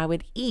was when I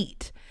would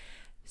eat.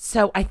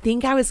 So I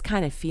think I was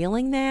kind of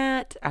feeling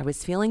that. I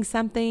was feeling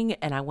something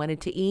and I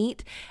wanted to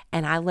eat,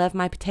 and I love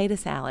my potato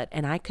salad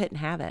and I couldn't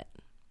have it.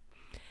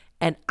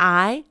 And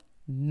I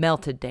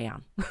melted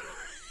down.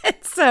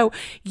 So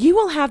you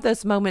will have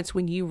those moments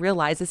when you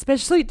realize,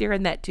 especially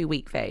during that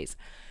 2-week phase,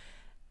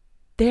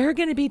 there are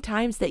going to be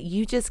times that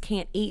you just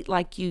can't eat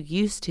like you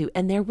used to,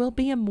 and there will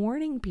be a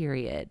mourning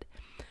period,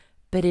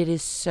 but it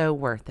is so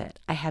worth it.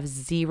 I have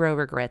zero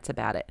regrets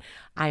about it.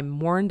 I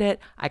mourned it.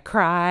 I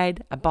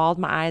cried. I bawled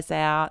my eyes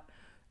out.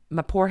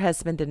 My poor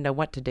husband didn't know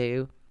what to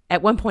do.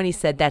 At one point he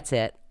said, that's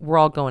it. We're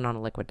all going on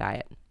a liquid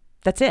diet.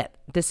 That's it.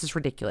 This is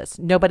ridiculous.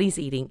 Nobody's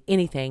eating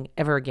anything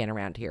ever again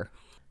around here.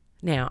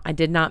 Now, he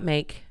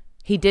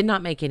did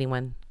not make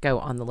anyone go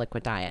on the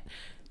liquid diet,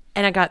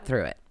 and I got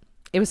through it.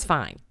 It was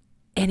fine.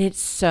 And it's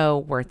so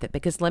worth it,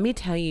 because let me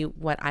tell you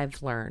what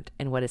I've learned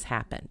and what has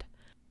happened.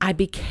 I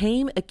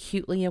became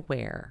acutely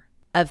aware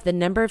of the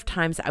number of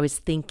times I was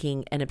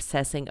thinking and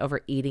obsessing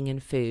over eating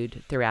and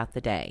food throughout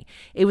the day.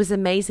 It was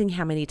amazing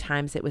how many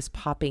times it was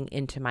popping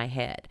into my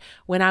head.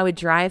 When I would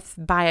drive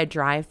by a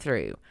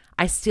drive-through,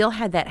 I still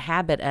had that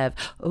habit of,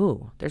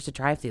 oh, there's a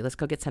drive-through, let's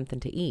go get something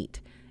to eat.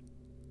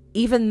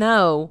 Even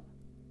though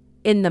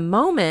in the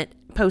moment,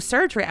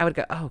 post-surgery, I would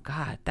go, oh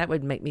God, that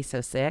would make me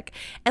so sick.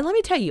 And let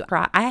me tell you,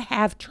 I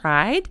have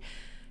tried,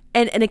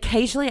 and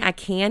occasionally I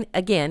can,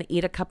 again,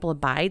 eat a couple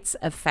of bites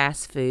of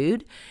fast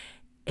food,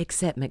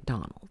 except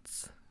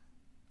McDonald's.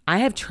 I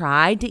have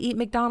tried to eat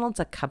McDonald's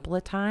a couple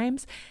of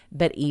times,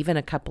 but even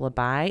a couple of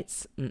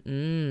bites,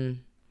 I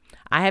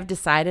have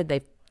decided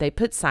they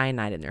put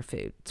cyanide in their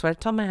food. That's what I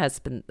told my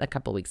husband a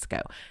couple of weeks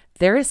ago.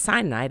 There is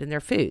cyanide in their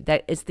food.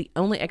 That is the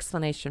only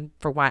explanation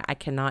for why I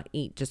cannot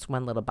eat just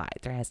one little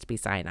bite. There has to be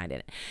cyanide in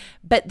it.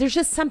 But there's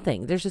just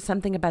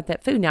something about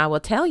that food. Now, I will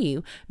tell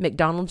you,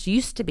 McDonald's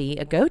used to be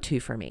a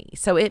go-to for me.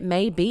 So it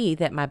may be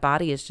that my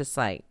body is just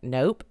like,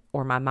 nope,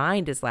 or my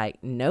mind is like,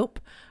 nope,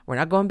 we're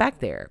not going back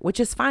there, which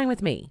is fine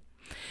with me.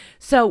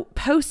 So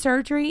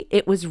post-surgery,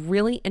 it was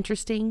really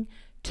interesting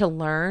to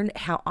learn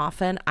how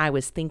often I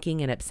was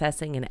thinking and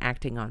obsessing and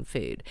acting on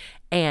food.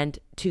 And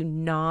to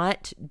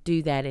not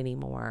do that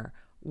anymore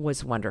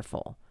was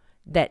wonderful.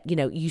 That,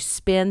 you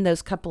spend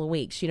those couple of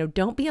weeks,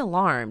 don't be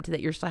alarmed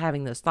that you're still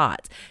having those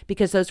thoughts,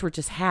 because those were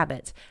just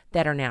habits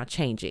that are now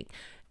changing.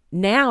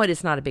 Now it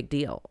is not a big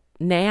deal.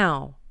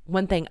 Now,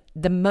 one thing,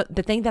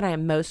 the thing that I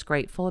am most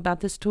grateful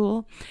about this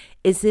tool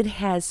is it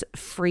has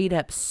freed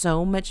up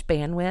so much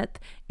bandwidth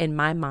in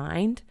my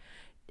mind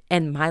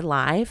and my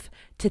life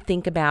to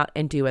think about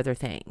and do other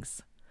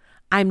things.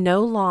 I'm no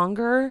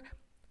longer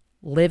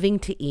living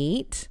to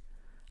eat.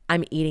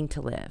 I'm eating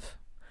to live.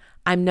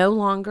 I'm no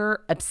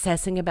longer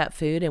obsessing about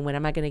food and when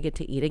am I going to get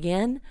to eat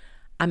again.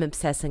 I'm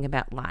obsessing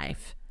about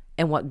life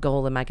and what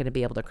goal am I going to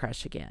be able to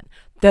crush again.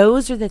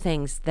 Those are the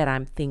things that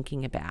I'm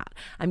thinking about.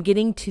 I'm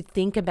getting to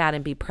think about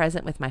and be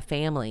present with my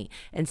family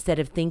instead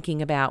of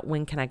thinking about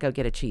when can I go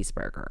get a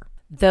cheeseburger.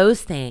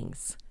 Those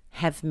things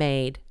have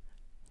made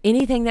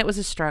anything that was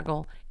a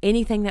struggle,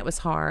 anything that was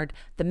hard,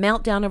 the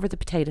meltdown over the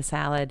potato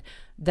salad,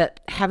 the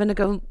having to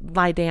go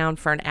lie down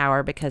for an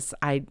hour because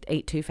I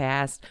ate too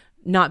fast,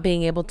 not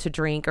being able to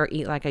drink or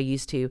eat like I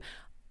used to,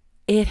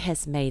 it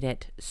has made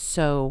it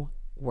so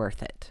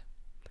worth it.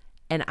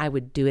 And I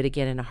would do it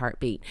again in a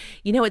heartbeat.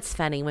 It's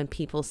funny when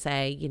people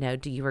say,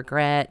 do you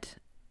regret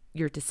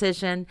your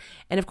decision?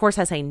 And of course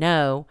I say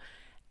no.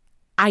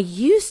 I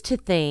used to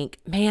think,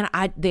 man,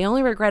 the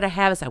only regret I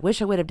have is I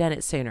wish I would have done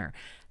it sooner.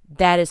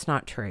 That is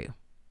not true.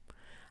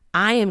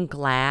 I am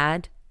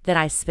glad that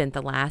I spent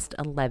the last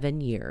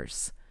 11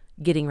 years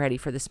getting ready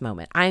for this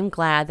moment. I'm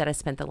glad that I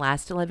spent the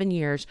last 11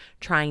 years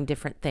trying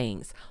different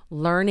things,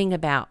 learning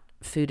about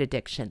food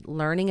addiction,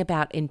 learning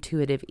about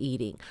intuitive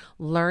eating,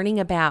 learning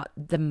about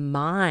the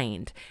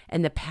mind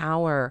and the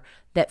power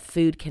that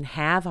food can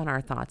have on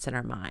our thoughts and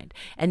our mind,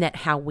 and that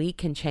how we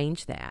can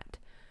change that.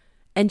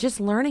 And just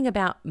learning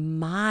about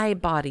my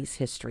body's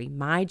history,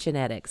 my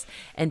genetics,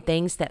 and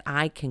things that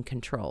I can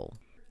control.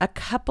 A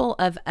couple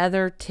of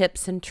other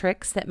tips and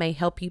tricks that may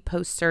help you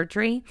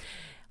post-surgery.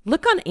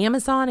 Look on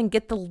Amazon and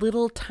get the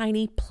little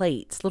tiny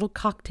plates, little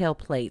cocktail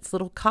plates,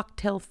 little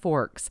cocktail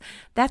forks.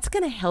 That's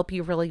going to help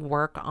you really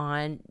work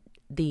on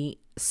the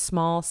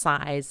small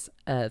size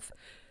of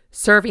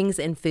servings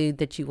and food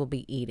that you will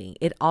be eating.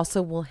 It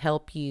also will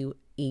help you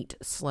eat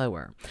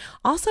slower.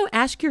 Also,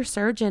 ask your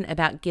surgeon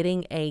about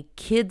getting a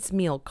kids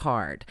meal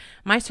card.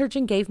 My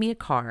surgeon gave me a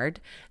card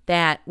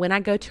that when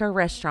I go to a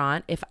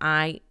restaurant, if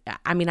I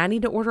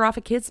need to order off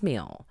a kids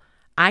meal.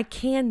 I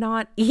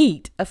cannot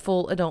eat a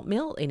full adult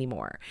meal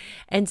anymore.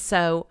 And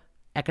so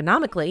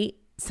economically,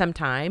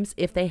 sometimes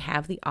if they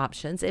have the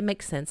options, it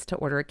makes sense to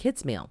order a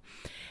kids meal.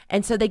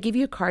 And so they give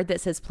you a card that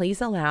says, please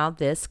allow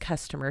this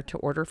customer to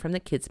order from the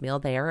kids meal.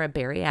 They are a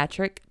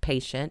bariatric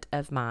patient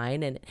of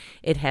mine, and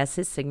it has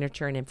his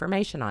signature and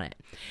information on it.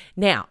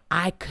 Now,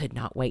 I could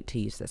not wait to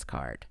use this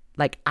card.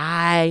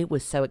 I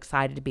was so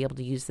excited to be able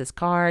to use this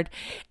card.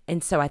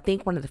 And so I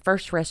think one of the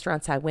first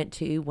restaurants I went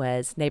to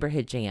was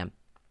Neighborhood Jam.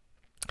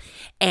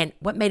 And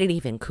what made it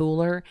even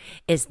cooler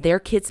is their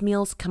kids'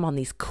 meals come on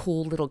these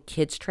cool little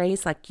kids'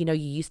 trays like, you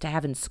used to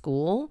have in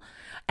school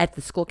at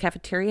the school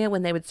cafeteria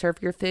when they would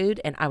serve your food.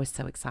 And I was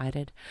so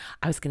excited.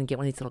 I was going to get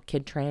one of these little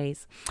kid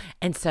trays.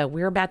 And so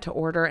we're about to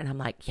order and I'm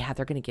like, yeah,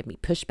 they're going to give me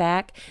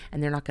pushback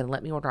and they're not going to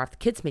let me order off the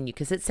kids' menu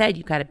because it said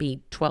you got to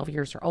be 12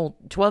 years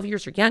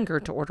or younger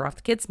to order off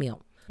the kids'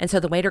 meal. And so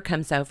the waiter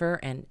comes over,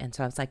 and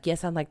so I was like,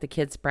 yes, I'd like the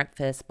kids'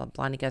 breakfast, blah,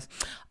 blah. And he goes,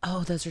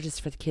 oh, those are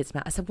just for the kids'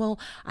 meal. I said, well,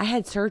 I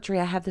had surgery.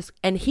 I have this.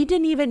 And he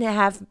didn't even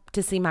have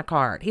to see my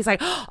card. He's like,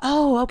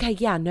 oh, okay,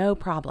 yeah, no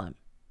problem.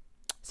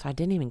 So I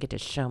didn't even get to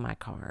show my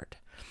card.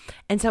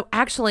 And so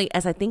actually,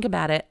 as I think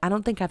about it, I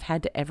don't think I've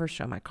had to ever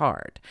show my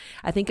card.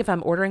 I think if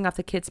I'm ordering off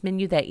the kids'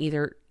 menu, they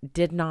either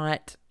did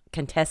not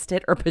contest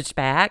it or push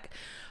back,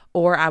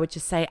 or I would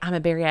just say, I'm a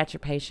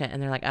bariatric patient.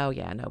 And they're like, oh,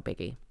 yeah, no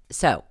biggie.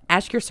 So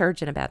ask your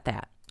surgeon about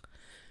that.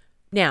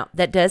 Now,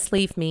 that does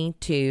leave me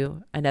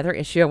to another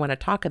issue I want to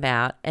talk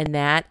about, and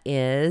that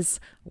is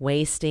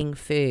wasting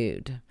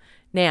food.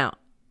 Now,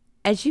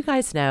 as you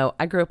guys know,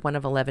 I grew up one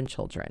of 11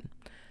 children.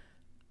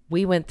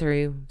 We went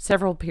through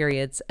several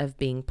periods of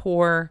being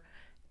poor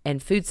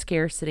and food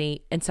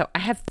scarcity, and so I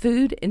have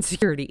food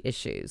insecurity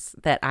issues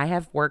that I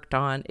have worked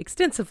on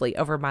extensively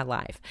over my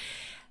life.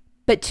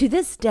 But to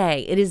this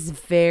day, it is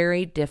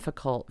very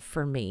difficult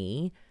for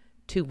me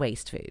to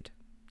waste food.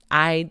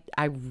 I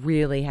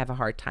really have a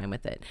hard time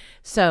with it.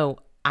 So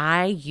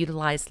I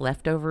utilize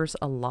leftovers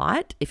a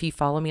lot. If you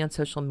follow me on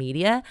social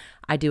media,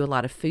 I do a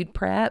lot of food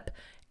prep.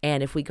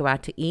 And if we go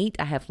out to eat,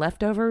 I have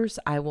leftovers.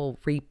 I will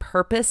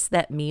repurpose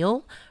that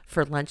meal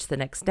for lunch the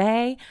next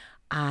day.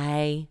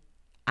 I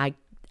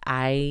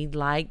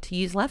like to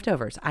use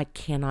leftovers. I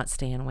cannot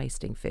stand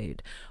wasting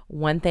food.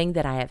 One thing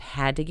that I have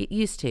had to get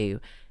used to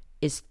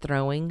is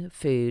throwing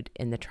food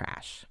in the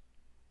trash.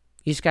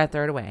 You just got to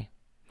throw it away.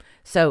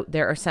 So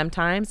there are some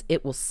times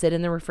it will sit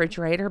in the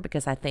refrigerator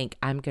because I think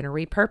I'm going to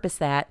repurpose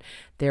that.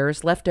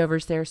 There's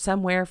leftovers there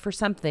somewhere for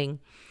something.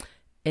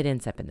 It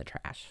ends up in the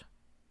trash.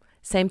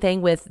 Same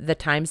thing with the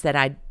times that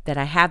I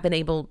have been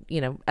able,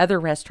 other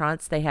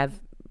restaurants, they have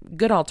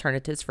good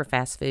alternatives for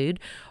fast food,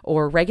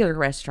 or regular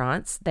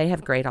restaurants, they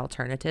have great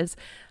alternatives.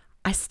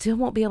 I still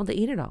won't be able to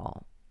eat it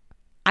all.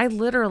 I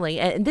literally,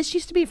 and this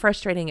used to be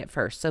frustrating at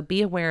first, so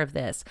be aware of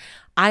this.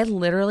 I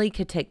literally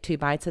could take 2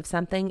 bites of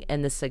something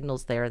and the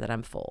signal's there that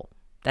I'm full.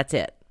 That's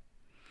it.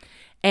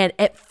 And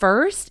at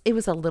first, it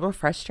was a little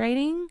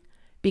frustrating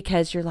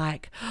because you're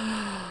like,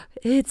 oh,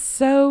 it's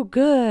so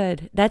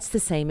good. That's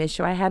the same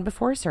issue I had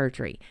before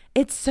surgery.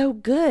 It's so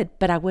good,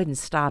 but I wouldn't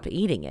stop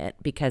eating it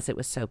because it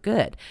was so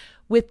good.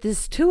 With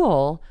this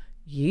tool,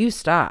 you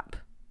stop.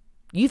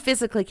 You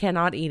physically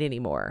cannot eat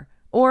anymore,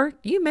 or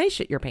you may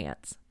shit your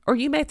pants. Or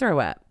you may throw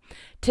up.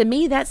 To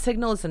me, that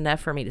signal is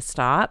enough for me to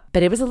stop,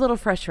 but it was a little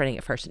frustrating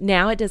at first.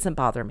 Now it doesn't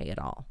bother me at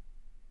all.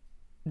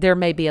 There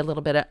may be a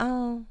little bit of,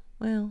 oh,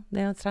 well,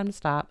 now it's time to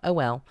stop. Oh,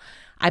 well.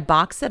 I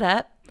box it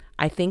up.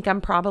 I think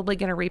I'm probably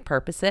going to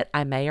repurpose it.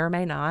 I may or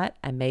may not.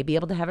 I may be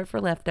able to have it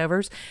for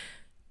leftovers,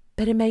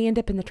 but it may end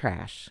up in the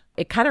trash.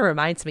 It kind of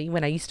reminds me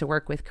when I used to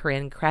work with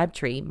Corinne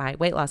Crabtree, my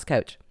weight loss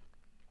coach.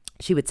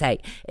 She would say,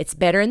 it's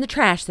better in the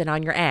trash than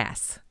on your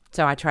ass.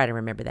 So I try to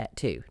remember that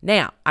too.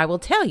 Now, I will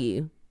tell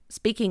you,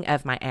 speaking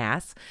of my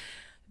ass,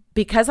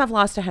 because I've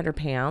lost 100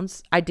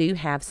 pounds, I do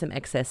have some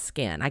excess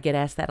skin. I get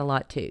asked that a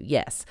lot too.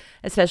 Yes,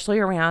 especially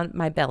around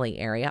my belly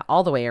area,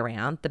 all the way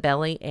around the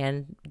belly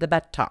and the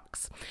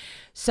buttocks.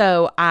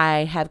 So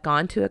I have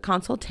gone to a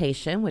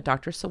consultation with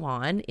Dr.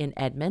 Sawan in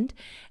Edmond,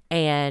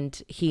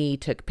 and he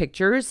took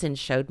pictures and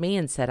showed me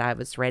and said I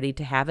was ready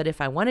to have it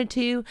if I wanted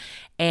to.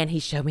 And he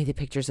showed me the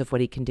pictures of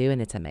what he can do,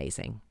 and it's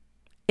amazing.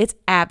 It's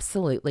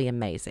absolutely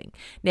amazing.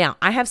 Now,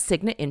 I have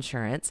Cigna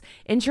insurance.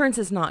 Insurance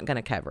is not going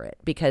to cover it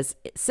because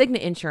Cigna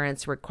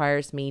insurance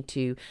requires me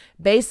to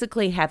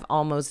basically have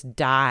almost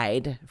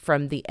died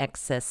from the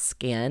excess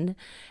skin.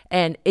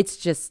 And it's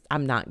just,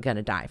 I'm not going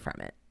to die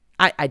from it.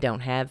 I don't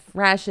have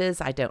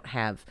rashes. I don't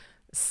have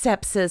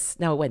sepsis.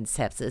 No, it wasn't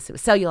sepsis. It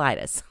was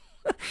cellulitis.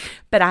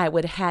 But I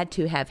would had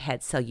to have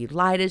had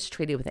cellulitis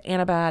treated with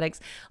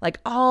antibiotics, like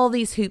all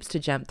these hoops to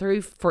jump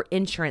through for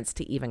insurance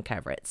to even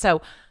cover it.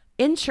 So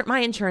my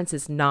insurance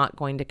is not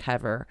going to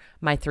cover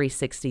my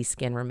 360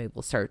 skin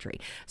removal surgery.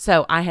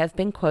 So I have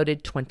been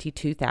quoted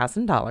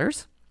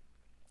 $22,000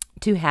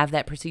 to have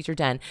that procedure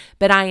done,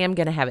 but I am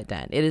going to have it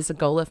done. It is a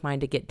goal of mine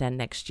to get done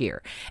next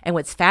year. And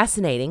what's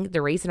fascinating,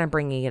 the reason I'm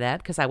bringing it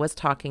up, because I was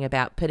talking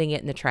about putting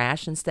it in the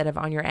trash instead of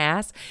on your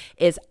ass,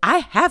 is I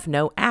have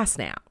no ass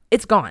now.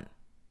 It's gone.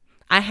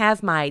 I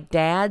have my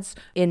dad's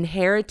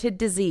inherited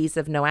disease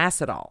of no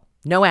ass at all.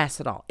 No ass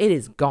at all. It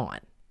is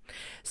gone.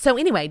 So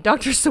anyway,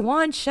 Dr.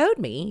 Sawan showed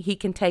me he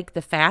can take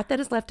the fat that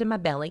is left in my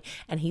belly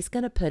and he's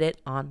going to put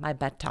it on my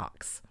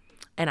buttocks.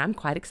 And I'm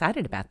quite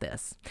excited about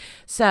this.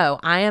 So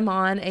I am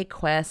on a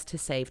quest to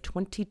save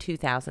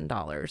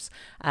 $22,000.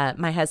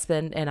 My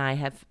husband and I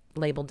have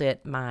labeled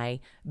it my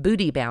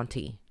booty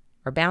bounty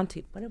or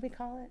bounty. What did we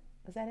call it?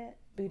 Was that it?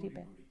 Booty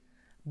bounty.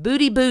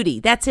 Booty.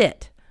 That's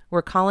it.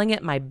 We're calling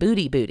it my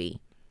booty.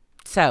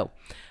 So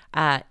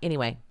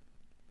anyway,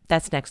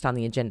 that's next on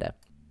the agenda.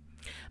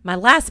 My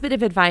last bit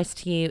of advice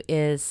to you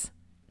is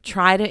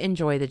try to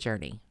enjoy the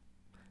journey.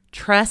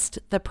 Trust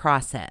the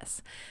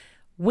process.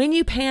 When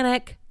you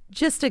panic,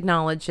 just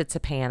acknowledge it's a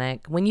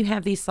panic. When you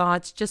have these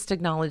thoughts, just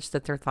acknowledge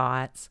that they're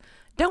thoughts.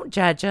 Don't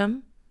judge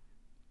them.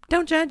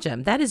 Don't judge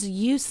them. That is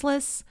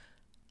useless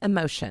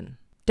emotion.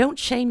 Don't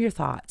shame your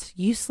thoughts.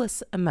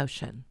 Useless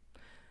emotion.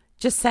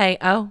 Just say,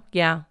 oh,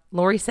 yeah,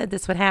 Lori said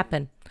this would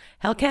happen.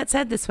 Hellcat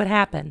said this would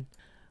happen.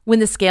 When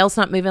the scale's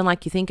not moving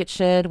like you think it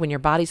should, when your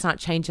body's not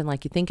changing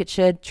like you think it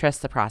should,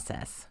 trust the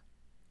process.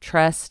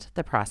 Trust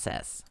the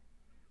process.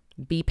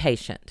 Be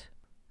patient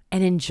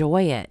and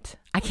enjoy it.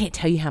 I can't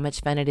tell you how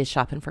much fun it is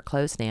shopping for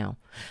clothes now.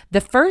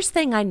 The first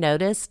thing I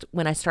noticed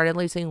when I started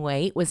losing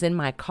weight was in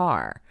my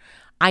car.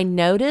 I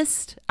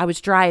noticed I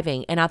was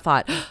driving and I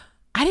thought,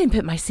 I didn't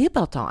put my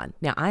seatbelt on.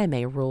 Now, I am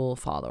a rule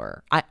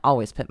follower. I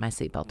always put my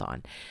seatbelt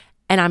on.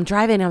 And I'm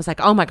driving and I was like,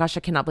 oh my gosh,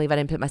 I cannot believe I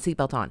didn't put my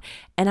seatbelt on.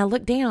 And I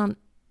looked down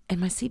and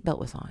my seatbelt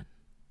was on.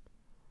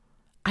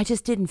 I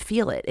just didn't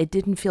feel it. It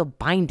didn't feel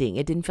binding.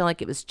 It didn't feel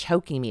like it was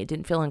choking me. It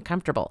didn't feel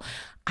uncomfortable.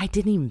 I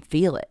didn't even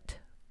feel it.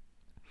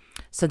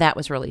 So that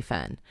was really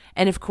fun.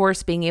 And of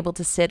course, being able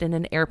to sit in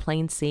an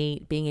airplane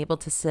seat, being able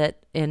to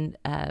sit in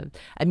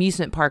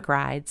amusement park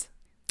rides.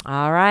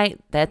 All right,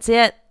 that's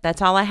it.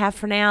 That's all I have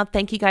for now.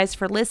 Thank you guys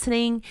for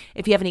listening.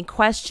 If you have any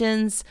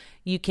questions,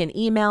 you can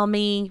email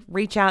me,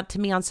 reach out to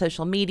me on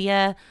social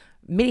media.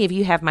 Many of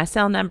you have my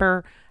cell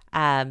number.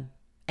 And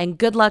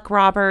good luck,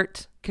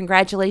 Robert.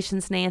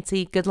 Congratulations,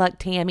 Nancy. Good luck,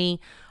 Tammy.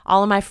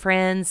 All of my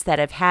friends that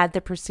have had the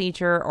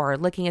procedure or are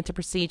looking at the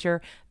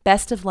procedure,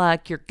 best of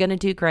luck. You're going to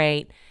do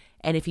great.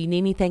 And if you need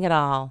anything at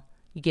all,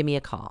 you give me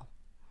a call.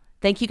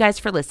 Thank you guys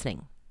for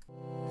listening.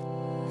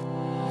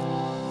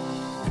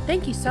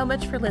 Thank you so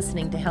much for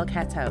listening to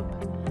Hellcats Hope.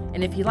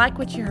 And if you like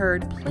what you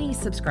heard, please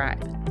subscribe.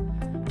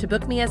 To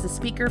book me as a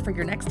speaker for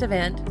your next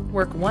event,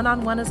 work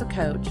one-on-one as a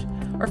coach,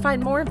 or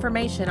find more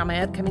information on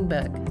my upcoming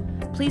book,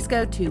 please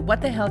go to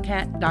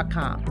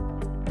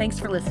whatthehellcat.com. Thanks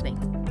for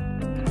listening.